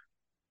book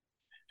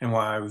and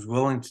why I was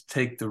willing to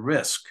take the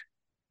risk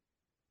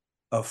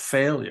of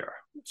failure,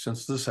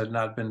 since this had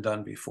not been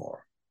done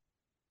before.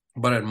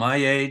 But at my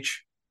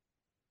age,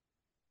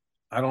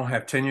 I don't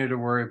have tenure to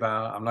worry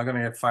about. I'm not going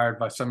to get fired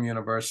by some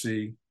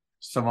university.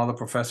 Some other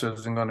professor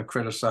isn't going to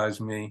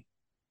criticize me.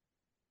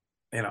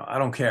 I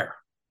don't care.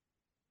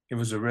 It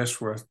was a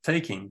risk worth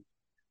taking.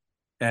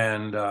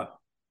 And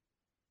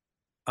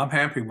I'm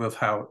happy with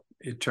how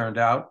it turned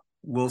out.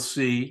 We'll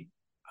see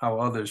how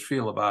others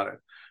feel about it.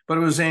 But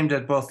it was aimed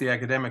at both the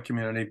academic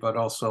community, but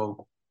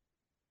also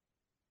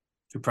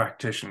to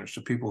practitioners,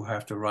 to people who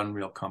have to run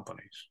real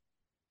companies.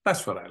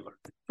 That's what I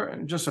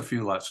learned. Just a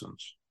few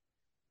lessons.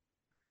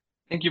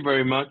 Thank you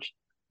very much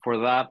for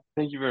that.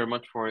 Thank you very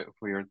much for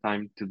your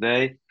time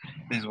today.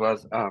 This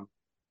was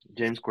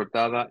James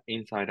Cortada,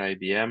 Inside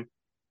IBM.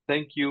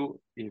 Thank you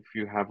if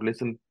you have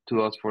listened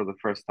to us for the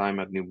first time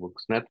at New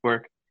Books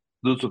Network.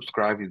 Do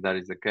subscribe if that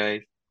is the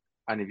case.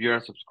 And if you're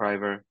a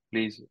subscriber,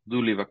 please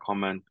do leave a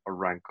comment or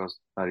rank us.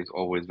 That is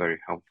always very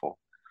helpful.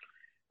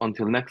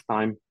 Until next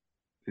time,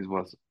 this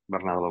was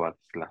Bernardo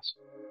Batislas.